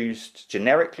being used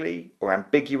generically or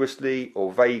ambiguously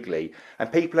or vaguely,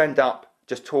 and people end up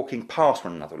just talking past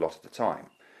one another a lot of the time.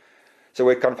 So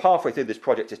we're kind of halfway through this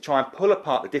project to try and pull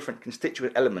apart the different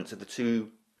constituent elements of the two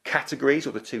categories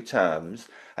or the two terms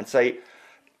and say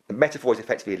the metaphor is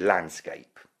effectively a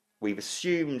landscape. We've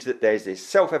assumed that there's this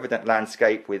self-evident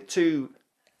landscape with two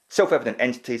self-evident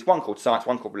entities, one called science,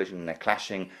 one called religion, and they're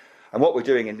clashing. And what we're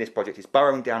doing in this project is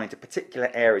burrowing down into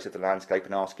particular areas of the landscape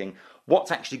and asking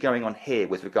what's actually going on here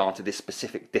with regard to this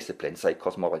specific discipline, say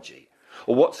cosmology,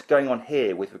 or what's going on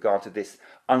here with regard to this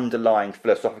underlying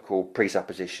philosophical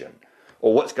presupposition,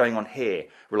 or what's going on here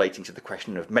relating to the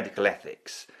question of medical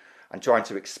ethics, and trying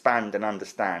to expand and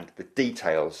understand the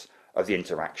details of the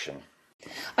interaction.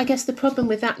 I guess the problem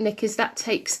with that, Nick, is that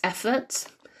takes effort.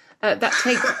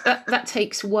 That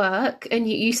takes work. And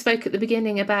you spoke at the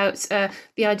beginning about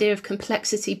the idea of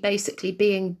complexity basically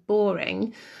being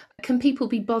boring. Can people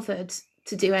be bothered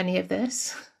to do any of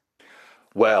this?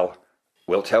 Well,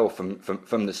 we'll tell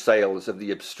from the sales of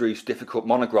the abstruse, difficult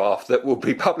monograph that will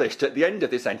be published at the end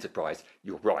of this enterprise.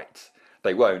 You're right.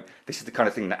 They won't. This is the kind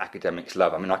of thing that academics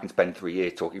love. I mean, I can spend 3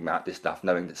 years talking about this stuff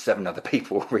knowing that 7 other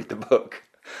people will read the book.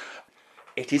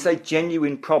 It is a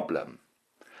genuine problem.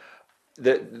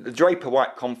 The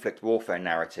Draper-White conflict warfare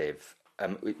narrative,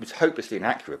 it was hopelessly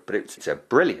inaccurate, but it's a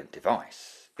brilliant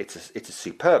device. It's a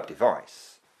superb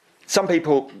device. Some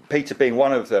people, Peter being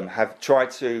one of them, have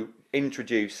tried to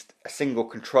introduce a single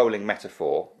controlling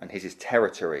metaphor, and his is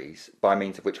territories, by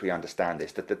means of which we understand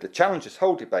this. The challenge of this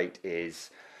whole debate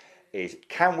is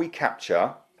can we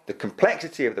capture the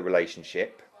complexity of the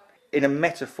relationship in a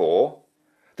metaphor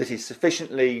that is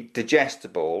sufficiently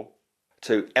digestible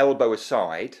to elbow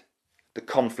aside the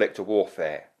conflict or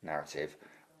warfare narrative?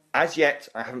 As yet,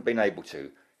 I haven't been able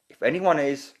to. If anyone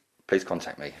is, please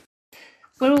contact me.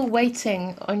 We're all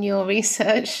waiting on your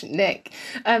research, Nick.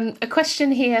 A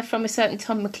question here from a certain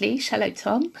Tom McLeish. Hello,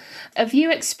 Tom. A view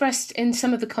expressed in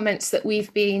some of the comments that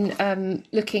we've been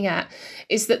looking at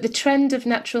is that the trend of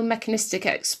natural mechanistic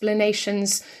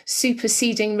explanations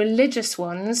superseding religious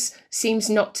ones seems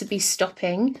not to be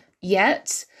stopping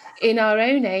yet. In our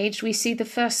own age, we see the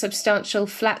first substantial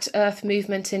flat earth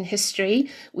movement in history.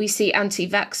 We see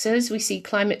anti-vaxxers, we see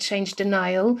climate change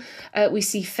denial, we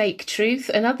see fake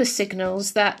truth and other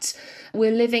signals that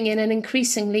we're living in an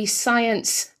increasingly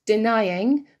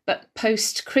science-denying but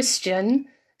post-Christian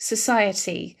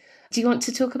society. Do you want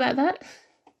to talk about that?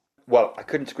 Well, I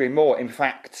couldn't agree more. In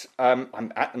fact,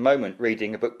 I'm at the moment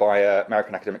reading a book by an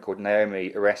American academic called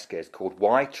Naomi Oreskes called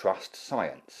Why Trust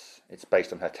Science? It's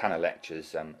based on her Tanner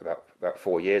lectures about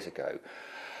 4 years ago.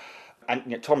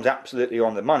 And Tom's absolutely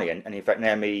on the money. And in fact,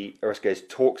 Naomi Oreskes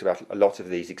talks about a lot of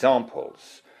these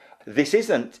examples. This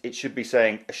isn't, it should be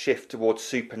saying, a shift towards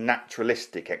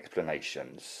supernaturalistic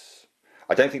explanations.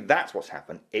 I don't think that's what's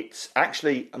happened. It's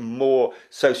actually a more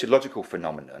sociological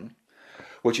phenomenon,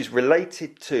 which is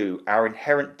related to our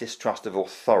inherent distrust of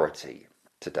authority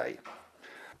today.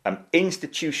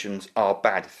 Institutions are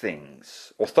bad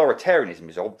things. Authoritarianism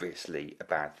is obviously a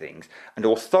bad thing, and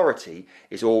authority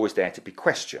is always there to be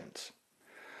questioned.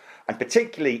 And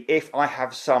particularly if I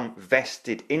have some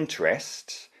vested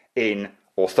interest in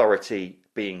authority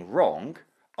being wrong,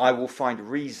 I will find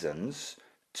reasons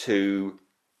to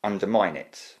undermine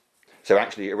it. So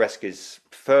actually, Oreska's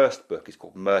first book is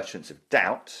called Merchants of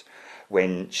Doubt,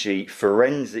 when she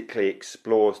forensically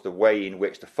explores the way in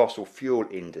which the fossil fuel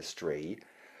industry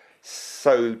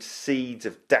sowed seeds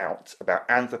of doubt about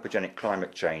anthropogenic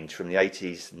climate change from the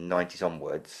 80s and 90s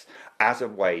onwards as a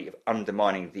way of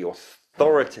undermining the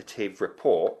authoritative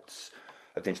reports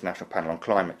of the International Panel on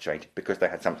Climate Change because they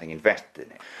had something invested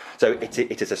in it. So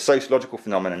it is a sociological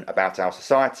phenomenon about our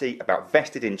society, about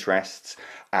vested interests,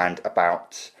 and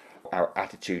about our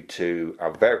attitude to,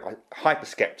 our very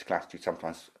hyper-sceptical attitude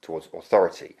sometimes towards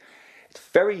authority. It's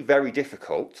very, very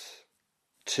difficult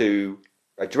to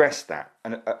address that.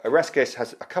 And Oreskes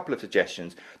has a couple of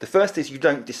suggestions. The first is you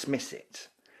don't dismiss it.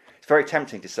 It's very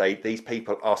tempting to say these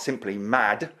people are simply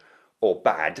mad or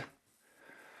bad,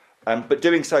 but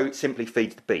doing so simply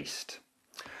feeds the beast.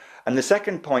 And the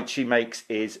second point she makes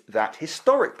is that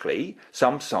historically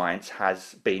some science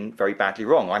has been very badly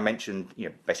wrong. I mentioned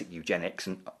basic eugenics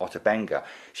and Otto Benga.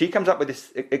 She comes up with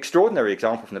this extraordinary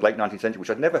example from the late 19th century,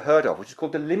 which I'd never heard of, which is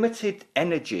called the limited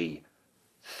energy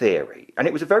theory. And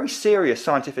it was a very serious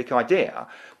scientific idea,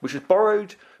 which was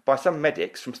borrowed by some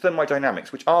medics from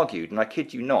thermodynamics, which argued, and I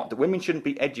kid you not, that women shouldn't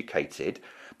be educated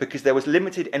because there was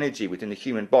limited energy within the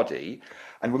human body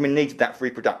and women needed that for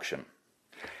reproduction.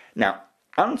 Now,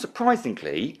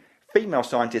 unsurprisingly, female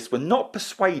scientists were not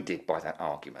persuaded by that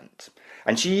argument.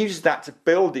 And she uses that to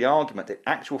build the argument that, in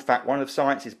actual fact, one of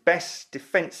science's best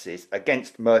defences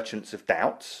against merchants of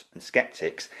doubts and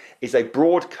sceptics is a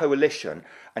broad coalition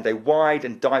and a wide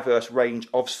and diverse range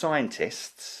of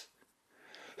scientists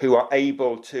who are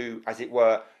able to, as it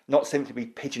were, not simply be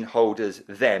pigeonholed as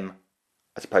them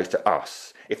as opposed to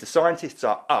us. If the scientists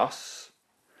are us,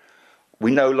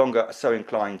 we no longer are so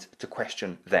inclined to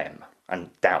question them and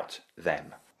doubt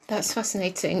them. That's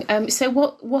fascinating. So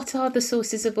what are the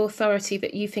sources of authority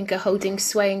that you think are holding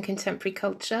sway in contemporary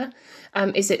culture?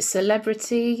 Is it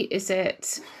celebrity? Is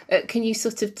it... can you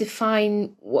sort of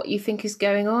define what you think is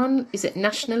going on? Is it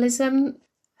nationalism?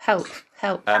 Help.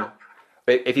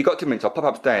 If you've got 2 minutes, I'll pop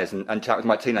upstairs and chat with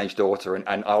my teenage daughter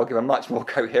and I'll give a much more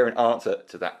coherent answer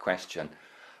to that question.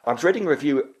 I was reading a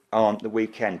review on the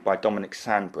weekend by Dominic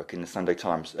Sandbrook in the Sunday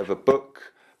Times of a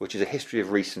book which is a history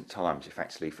of recent times,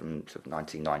 effectively from sort of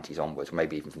 1990s onwards, or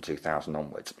maybe even from 2000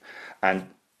 onwards. And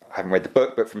I haven't read the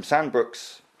book, but from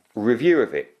Sandbrook's review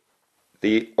of it,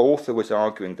 the author was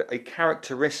arguing that a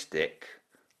characteristic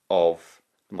of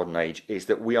the modern age is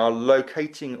that we are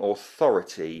locating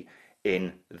authority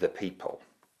in the people.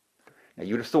 Now,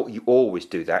 you would have thought you always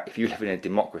do that if you live in a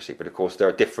democracy, but of course there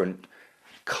are different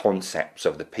concepts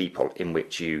of the people in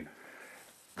which you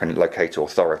can locate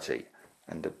authority.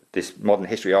 And this modern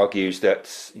history argues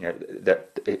that,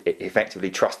 that effectively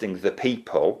trusting the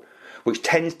people, which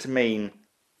tends to mean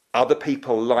other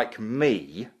people like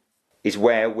me, is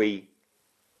where we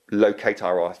locate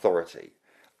our authority.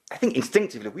 I think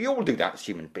instinctively we all do that as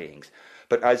human beings,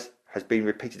 but as has been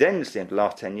repeated endlessly in the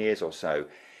last 10 years or so,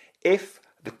 if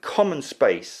the common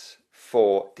space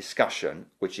for discussion,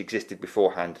 which existed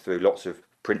beforehand through lots of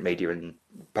print media and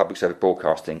public service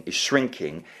broadcasting, is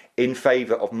shrinking in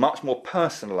favour of much more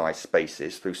personalised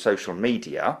spaces through social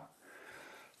media,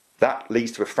 that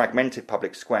leads to a fragmented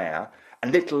public square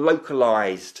and little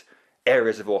localised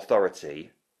areas of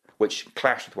authority which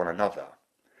clash with one another.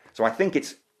 So I think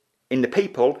it's in the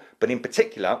people, but in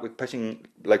particular we're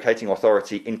locating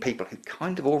authority in people who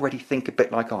kind of already think a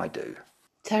bit like I do.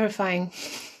 Terrifying.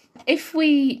 If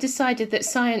we decided that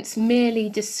science merely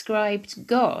described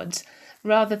God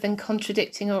rather than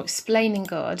contradicting or explaining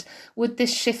God, would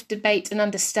this shift debate and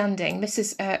understanding? This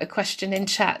is a question in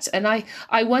chat, and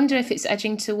I wonder if it's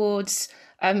edging towards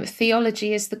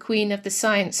theology as the queen of the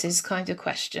sciences kind of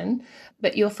question,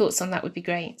 but your thoughts on that would be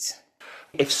great.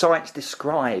 If science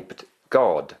described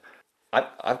God,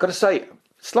 I've got to say,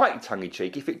 slightly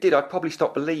tongue-in-cheek, if it did, I'd probably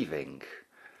stop believing.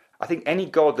 I think any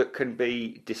God that can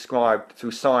be described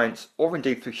through science or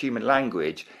indeed through human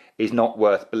language is not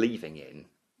worth believing in,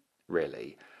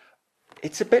 really.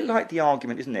 It's a bit like the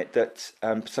argument, isn't it, that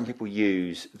some people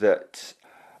use that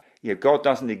God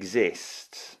doesn't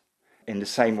exist in the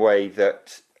same way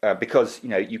that because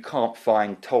you can't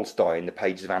find Tolstoy in the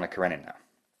pages of Anna Karenina,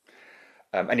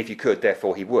 and if you could,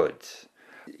 therefore he would.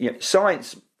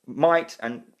 Science might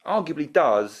and arguably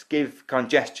does give kind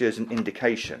of gestures and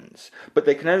indications, but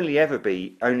they can only ever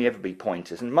be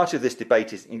pointers. And much of this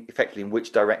debate is effectively in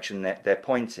which direction they're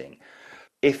pointing.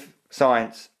 If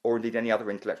science, or indeed any other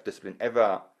intellectual discipline,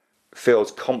 ever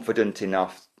feels confident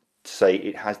enough to say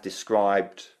it has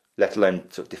described, let alone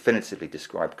sort of definitively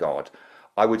described God,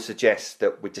 I would suggest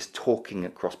that we're just talking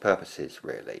at cross purposes,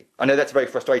 really. I know that's a very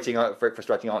frustrating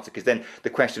answer, because then the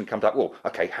question comes up, well,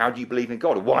 okay, how do you believe in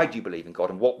God? Or why do you believe in God?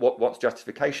 And what's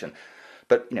justification?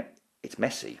 But, it's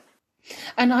messy.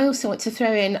 And I also want to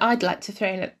throw in, I'd like to throw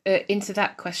in into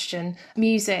that question,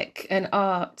 music and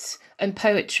art and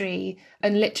poetry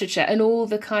and literature and all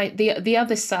the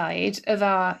other side of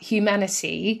our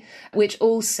humanity, which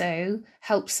also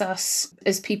helps us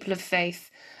as people of faith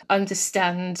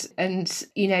understand and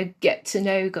get to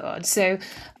know God. So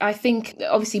I think,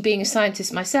 obviously, being a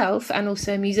scientist myself and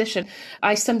also a musician,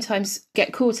 I sometimes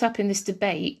get caught up in this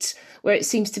debate where it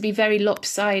seems to be very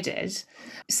lopsided.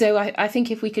 So I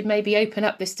think if we could maybe open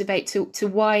up this debate to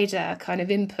wider kind of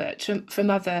input from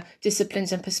other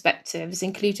disciplines and perspectives,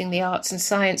 including the arts and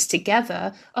science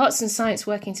together, arts and science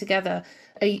working together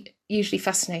are usually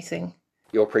fascinating.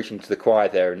 You're preaching to the choir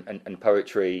there, and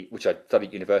poetry, which I studied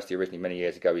at university originally many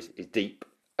years ago, is deep.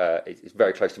 It's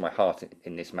very close to my heart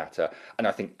in this matter, and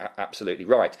I think absolutely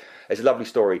right. There's a lovely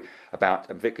story about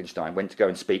Wittgenstein went to go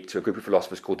and speak to a group of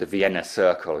philosophers called the Vienna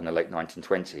Circle in the late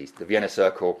 1920s. The Vienna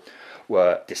Circle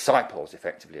were disciples,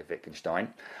 effectively, of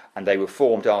Wittgenstein, and they were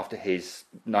formed after his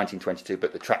 1922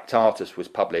 book, The Tractatus, was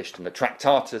published, and the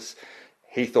Tractatus,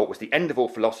 he thought, was the end of all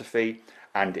philosophy.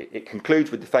 And it concludes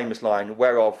with the famous line,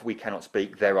 whereof we cannot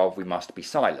speak, thereof we must be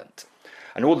silent.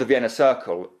 And all the Vienna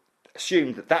Circle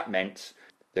assumed that meant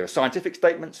there are scientific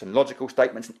statements and logical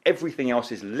statements, and everything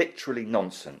else is literally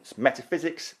nonsense.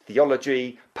 Metaphysics,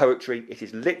 theology, poetry, it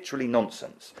is literally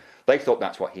nonsense. They thought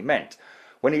that's what he meant.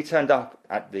 When he turned up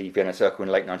at the Vienna Circle in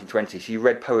the late 1920s, he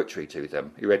read poetry to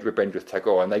them. He read Rabindranath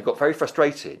Tagore, and they got very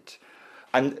frustrated.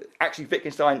 And actually,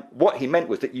 Wittgenstein, what he meant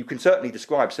was that you can certainly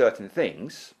describe certain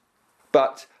things,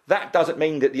 but that doesn't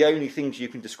mean that the only things you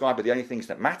can describe are the only things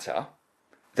that matter.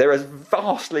 There are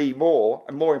vastly more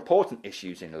and more important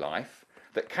issues in life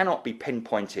that cannot be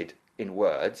pinpointed in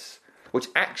words, which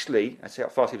actually, as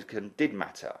far as he was concerned, did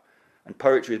matter. And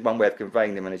poetry is one way of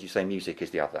conveying them, and as you say, music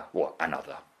is the other, or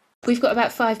another. We've got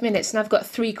about 5 minutes, and I've got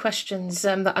 3 questions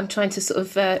that I'm trying to sort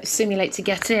of simulate to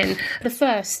get in. The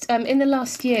first, in the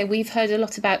last year, we've heard a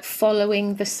lot about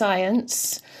following the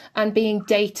science and being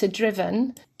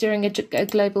data-driven during a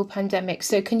global pandemic.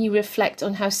 So can you reflect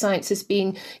on how science has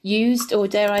been used, or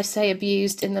dare I say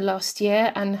abused, in the last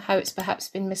year, and how it's perhaps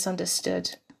been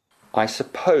misunderstood? I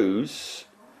suppose,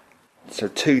 so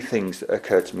 2 things that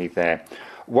occur to me there.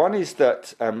 One is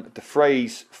that the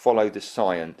phrase follow the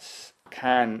science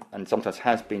can and sometimes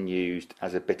has been used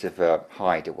as a bit of a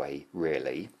hideaway,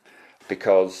 really,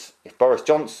 because if Boris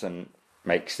Johnson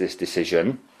makes this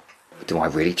decision, do I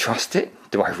really trust it?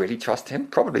 Do I really trust him?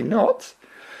 Probably not.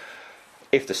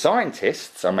 If the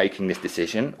scientists are making this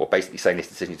decision, or basically saying this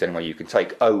decision is the only way you can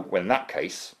take, well, in that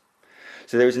case.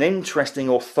 So there is an interesting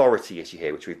authority issue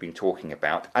here, which we've been talking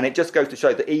about, and it just goes to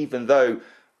show that even though,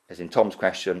 as in Tom's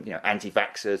question,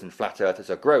 anti-vaxxers and flat earthers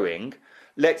are growing,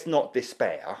 let's not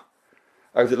despair.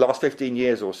 Over the last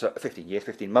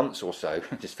 15 months or so,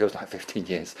 it just feels like 15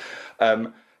 years,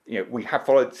 we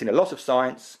have seen a lot of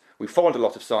science, we've followed a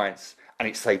lot of science, and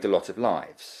it's saved a lot of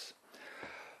lives.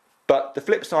 But the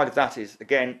flip side of that is,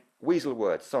 again, weasel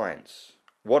word, science.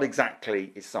 What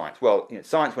exactly is science? Well,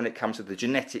 science when it comes to the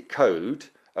genetic code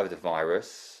of the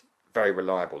virus, very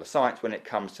reliable. The science when it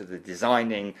comes to the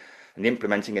designing and the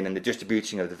implementing and then the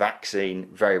distributing of the vaccine,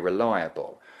 very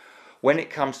reliable. When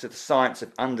it comes to the science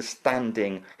of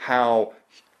understanding how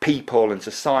people and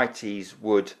societies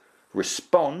would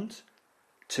respond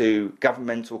to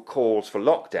governmental calls for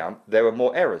lockdown, there are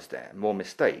more errors there, more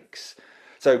mistakes.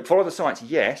 So follow the science,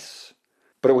 yes,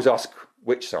 but always ask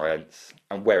which science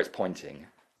and where it's pointing.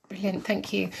 Brilliant,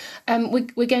 thank you.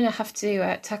 We're going to have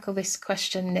to tackle this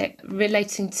question, Nick,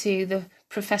 relating to the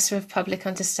Professor of Public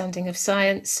Understanding of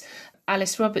Science,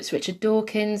 Alice Roberts, Richard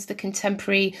Dawkins, the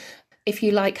contemporary, if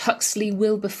you like,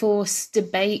 Huxley-Wilberforce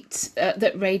debate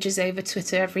that rages over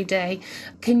Twitter every day.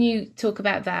 Can you talk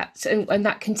about that and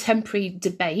that contemporary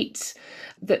debate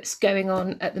that's going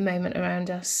on at the moment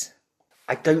around us?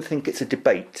 I don't think it's a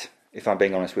debate, if I'm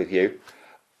being honest with you.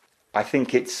 I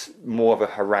think it's more of a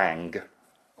harangue,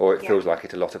 or it feels like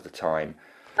it a lot of the time.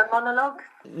 A monologue?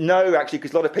 No, actually,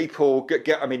 because a lot of people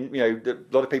a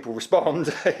lot of people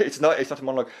respond. It's not a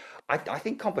monologue. I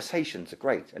think conversations are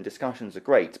great and discussions are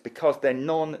great because they're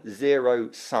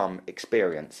non-zero sum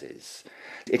experiences.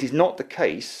 It is not the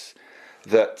case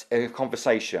that in a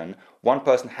conversation, one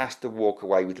person has to walk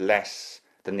away with less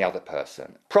than the other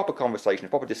person. Proper conversation, a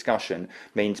proper discussion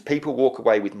means people walk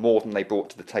away with more than they brought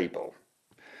to the table.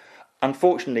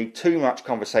 Unfortunately, too much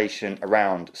conversation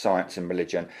around science and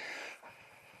religion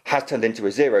has turned into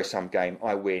a zero-sum game.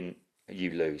 I win,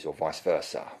 you lose, or vice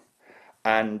versa.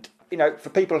 And, for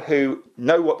people who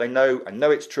know what they know and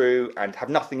know it's true and have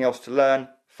nothing else to learn,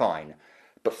 fine.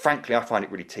 But frankly, I find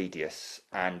it really tedious.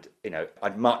 And,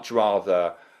 I'd much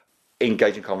rather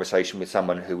engage in conversation with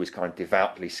someone who was kind of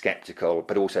devoutly sceptical,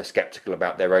 but also sceptical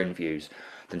about their own views,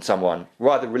 than someone,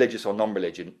 rather religious or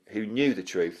non-religion, who knew the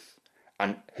truth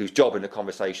and whose job in the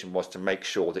conversation was to make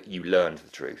sure that you learned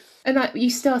the truth. And you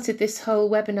started this whole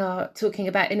webinar talking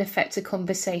about, in effect, a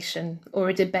conversation or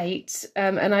a debate.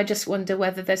 And I just wonder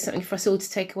whether there's something for us all to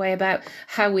take away about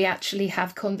how we actually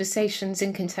have conversations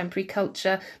in contemporary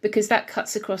culture, because that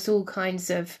cuts across all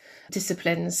kinds of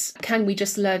disciplines. Can we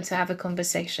just learn to have a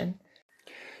conversation?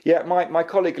 Yeah, my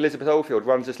colleague Elizabeth Oldfield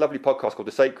runs this lovely podcast called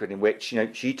The Sacred, in which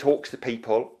she talks to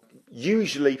people,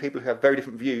 usually people who have very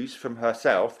different views from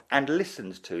herself, and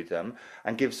listens to them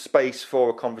and gives space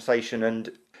for a conversation.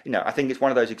 And I think it's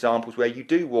one of those examples where you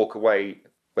do walk away,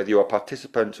 whether you're a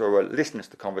participant or a listener to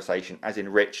the conversation, as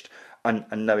enriched and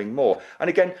knowing more. And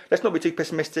again, let's not be too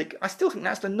pessimistic. I still think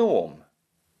that's the norm.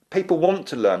 People want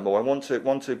to learn more and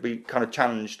want to be kind of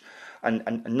challenged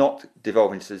and not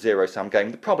devolve into a zero-sum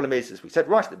game. The problem is, as we said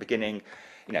right at the beginning,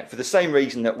 for the same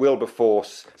reason that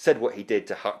Wilberforce said what he did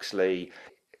to Huxley,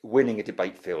 winning a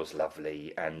debate feels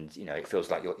lovely, and it feels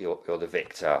like you're the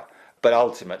victor. But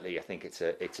ultimately, I think it's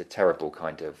a terrible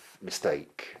kind of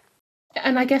mistake.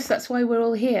 And I guess that's why we're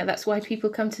all here. That's why people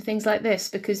come to things like this,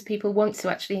 because people want to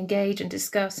actually engage and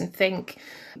discuss and think.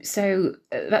 So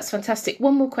that's fantastic.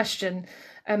 One more question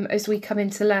as we come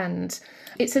into land.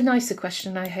 It's a nicer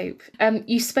question, I hope.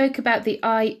 You spoke about the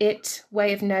I-it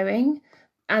way of knowing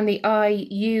and the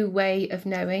I-you way of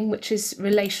knowing, which is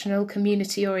relational,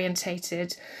 community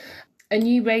orientated. And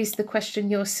you raised the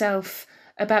question yourself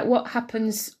about what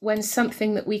happens when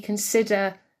something that we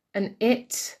consider an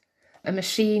it, a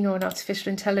machine or an artificial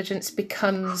intelligence,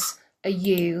 becomes a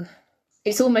you.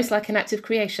 It's almost like an act of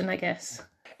creation, I guess.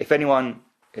 If anyone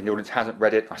in the audience hasn't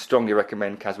read it, I strongly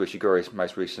recommend Kazuo Ishiguro's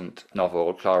most recent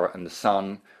novel, Clara and the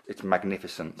Sun. It's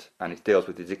magnificent, and it deals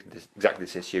with exactly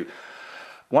this issue.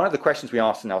 One of the questions we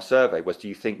asked in our survey was, do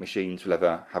you think machines will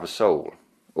ever have a soul,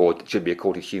 or should be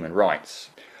accorded human rights?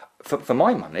 For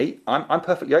my money, I'm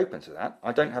perfectly open to that.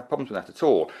 I don't have problems with that at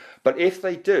all. But if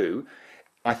they do,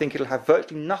 I think it'll have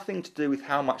virtually nothing to do with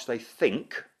how much they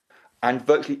think, and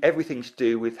virtually everything to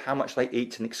do with how much they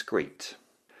eat and excrete.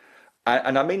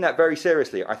 And I mean that very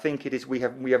seriously. I think it is we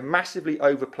have massively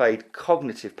overplayed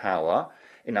cognitive power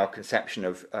in our conception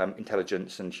of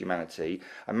intelligence and humanity,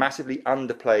 and massively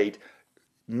underplayed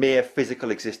mere physical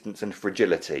existence and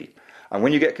fragility. And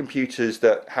when you get computers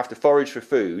that have to forage for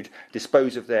food,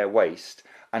 dispose of their waste,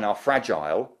 and are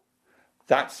fragile,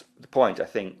 that's the point, I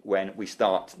think, when we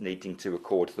start needing to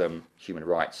accord them human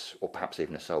rights, or perhaps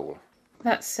even a soul.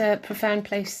 That's a profound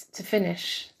place to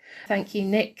finish. Thank you,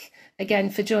 Nick, again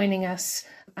for joining us,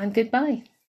 and goodbye.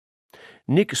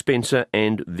 Nick Spencer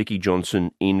and Vicky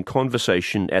Johnson in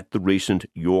conversation at the recent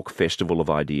York Festival of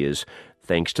Ideas.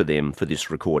 Thanks to them for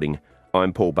this recording.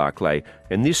 I'm Paul Barclay,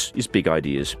 and this is Big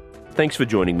Ideas. Thanks for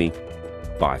joining me.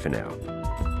 Bye for now.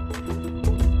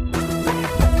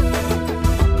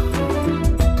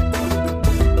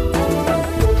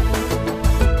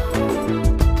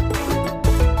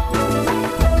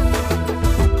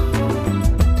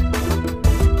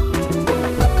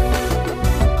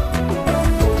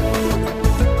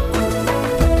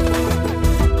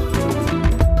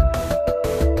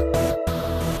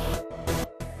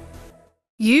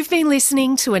 You've been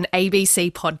listening to an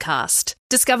ABC podcast.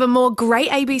 Discover more great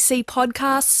ABC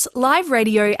podcasts, live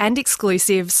radio and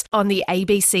exclusives on the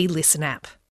ABC Listen app.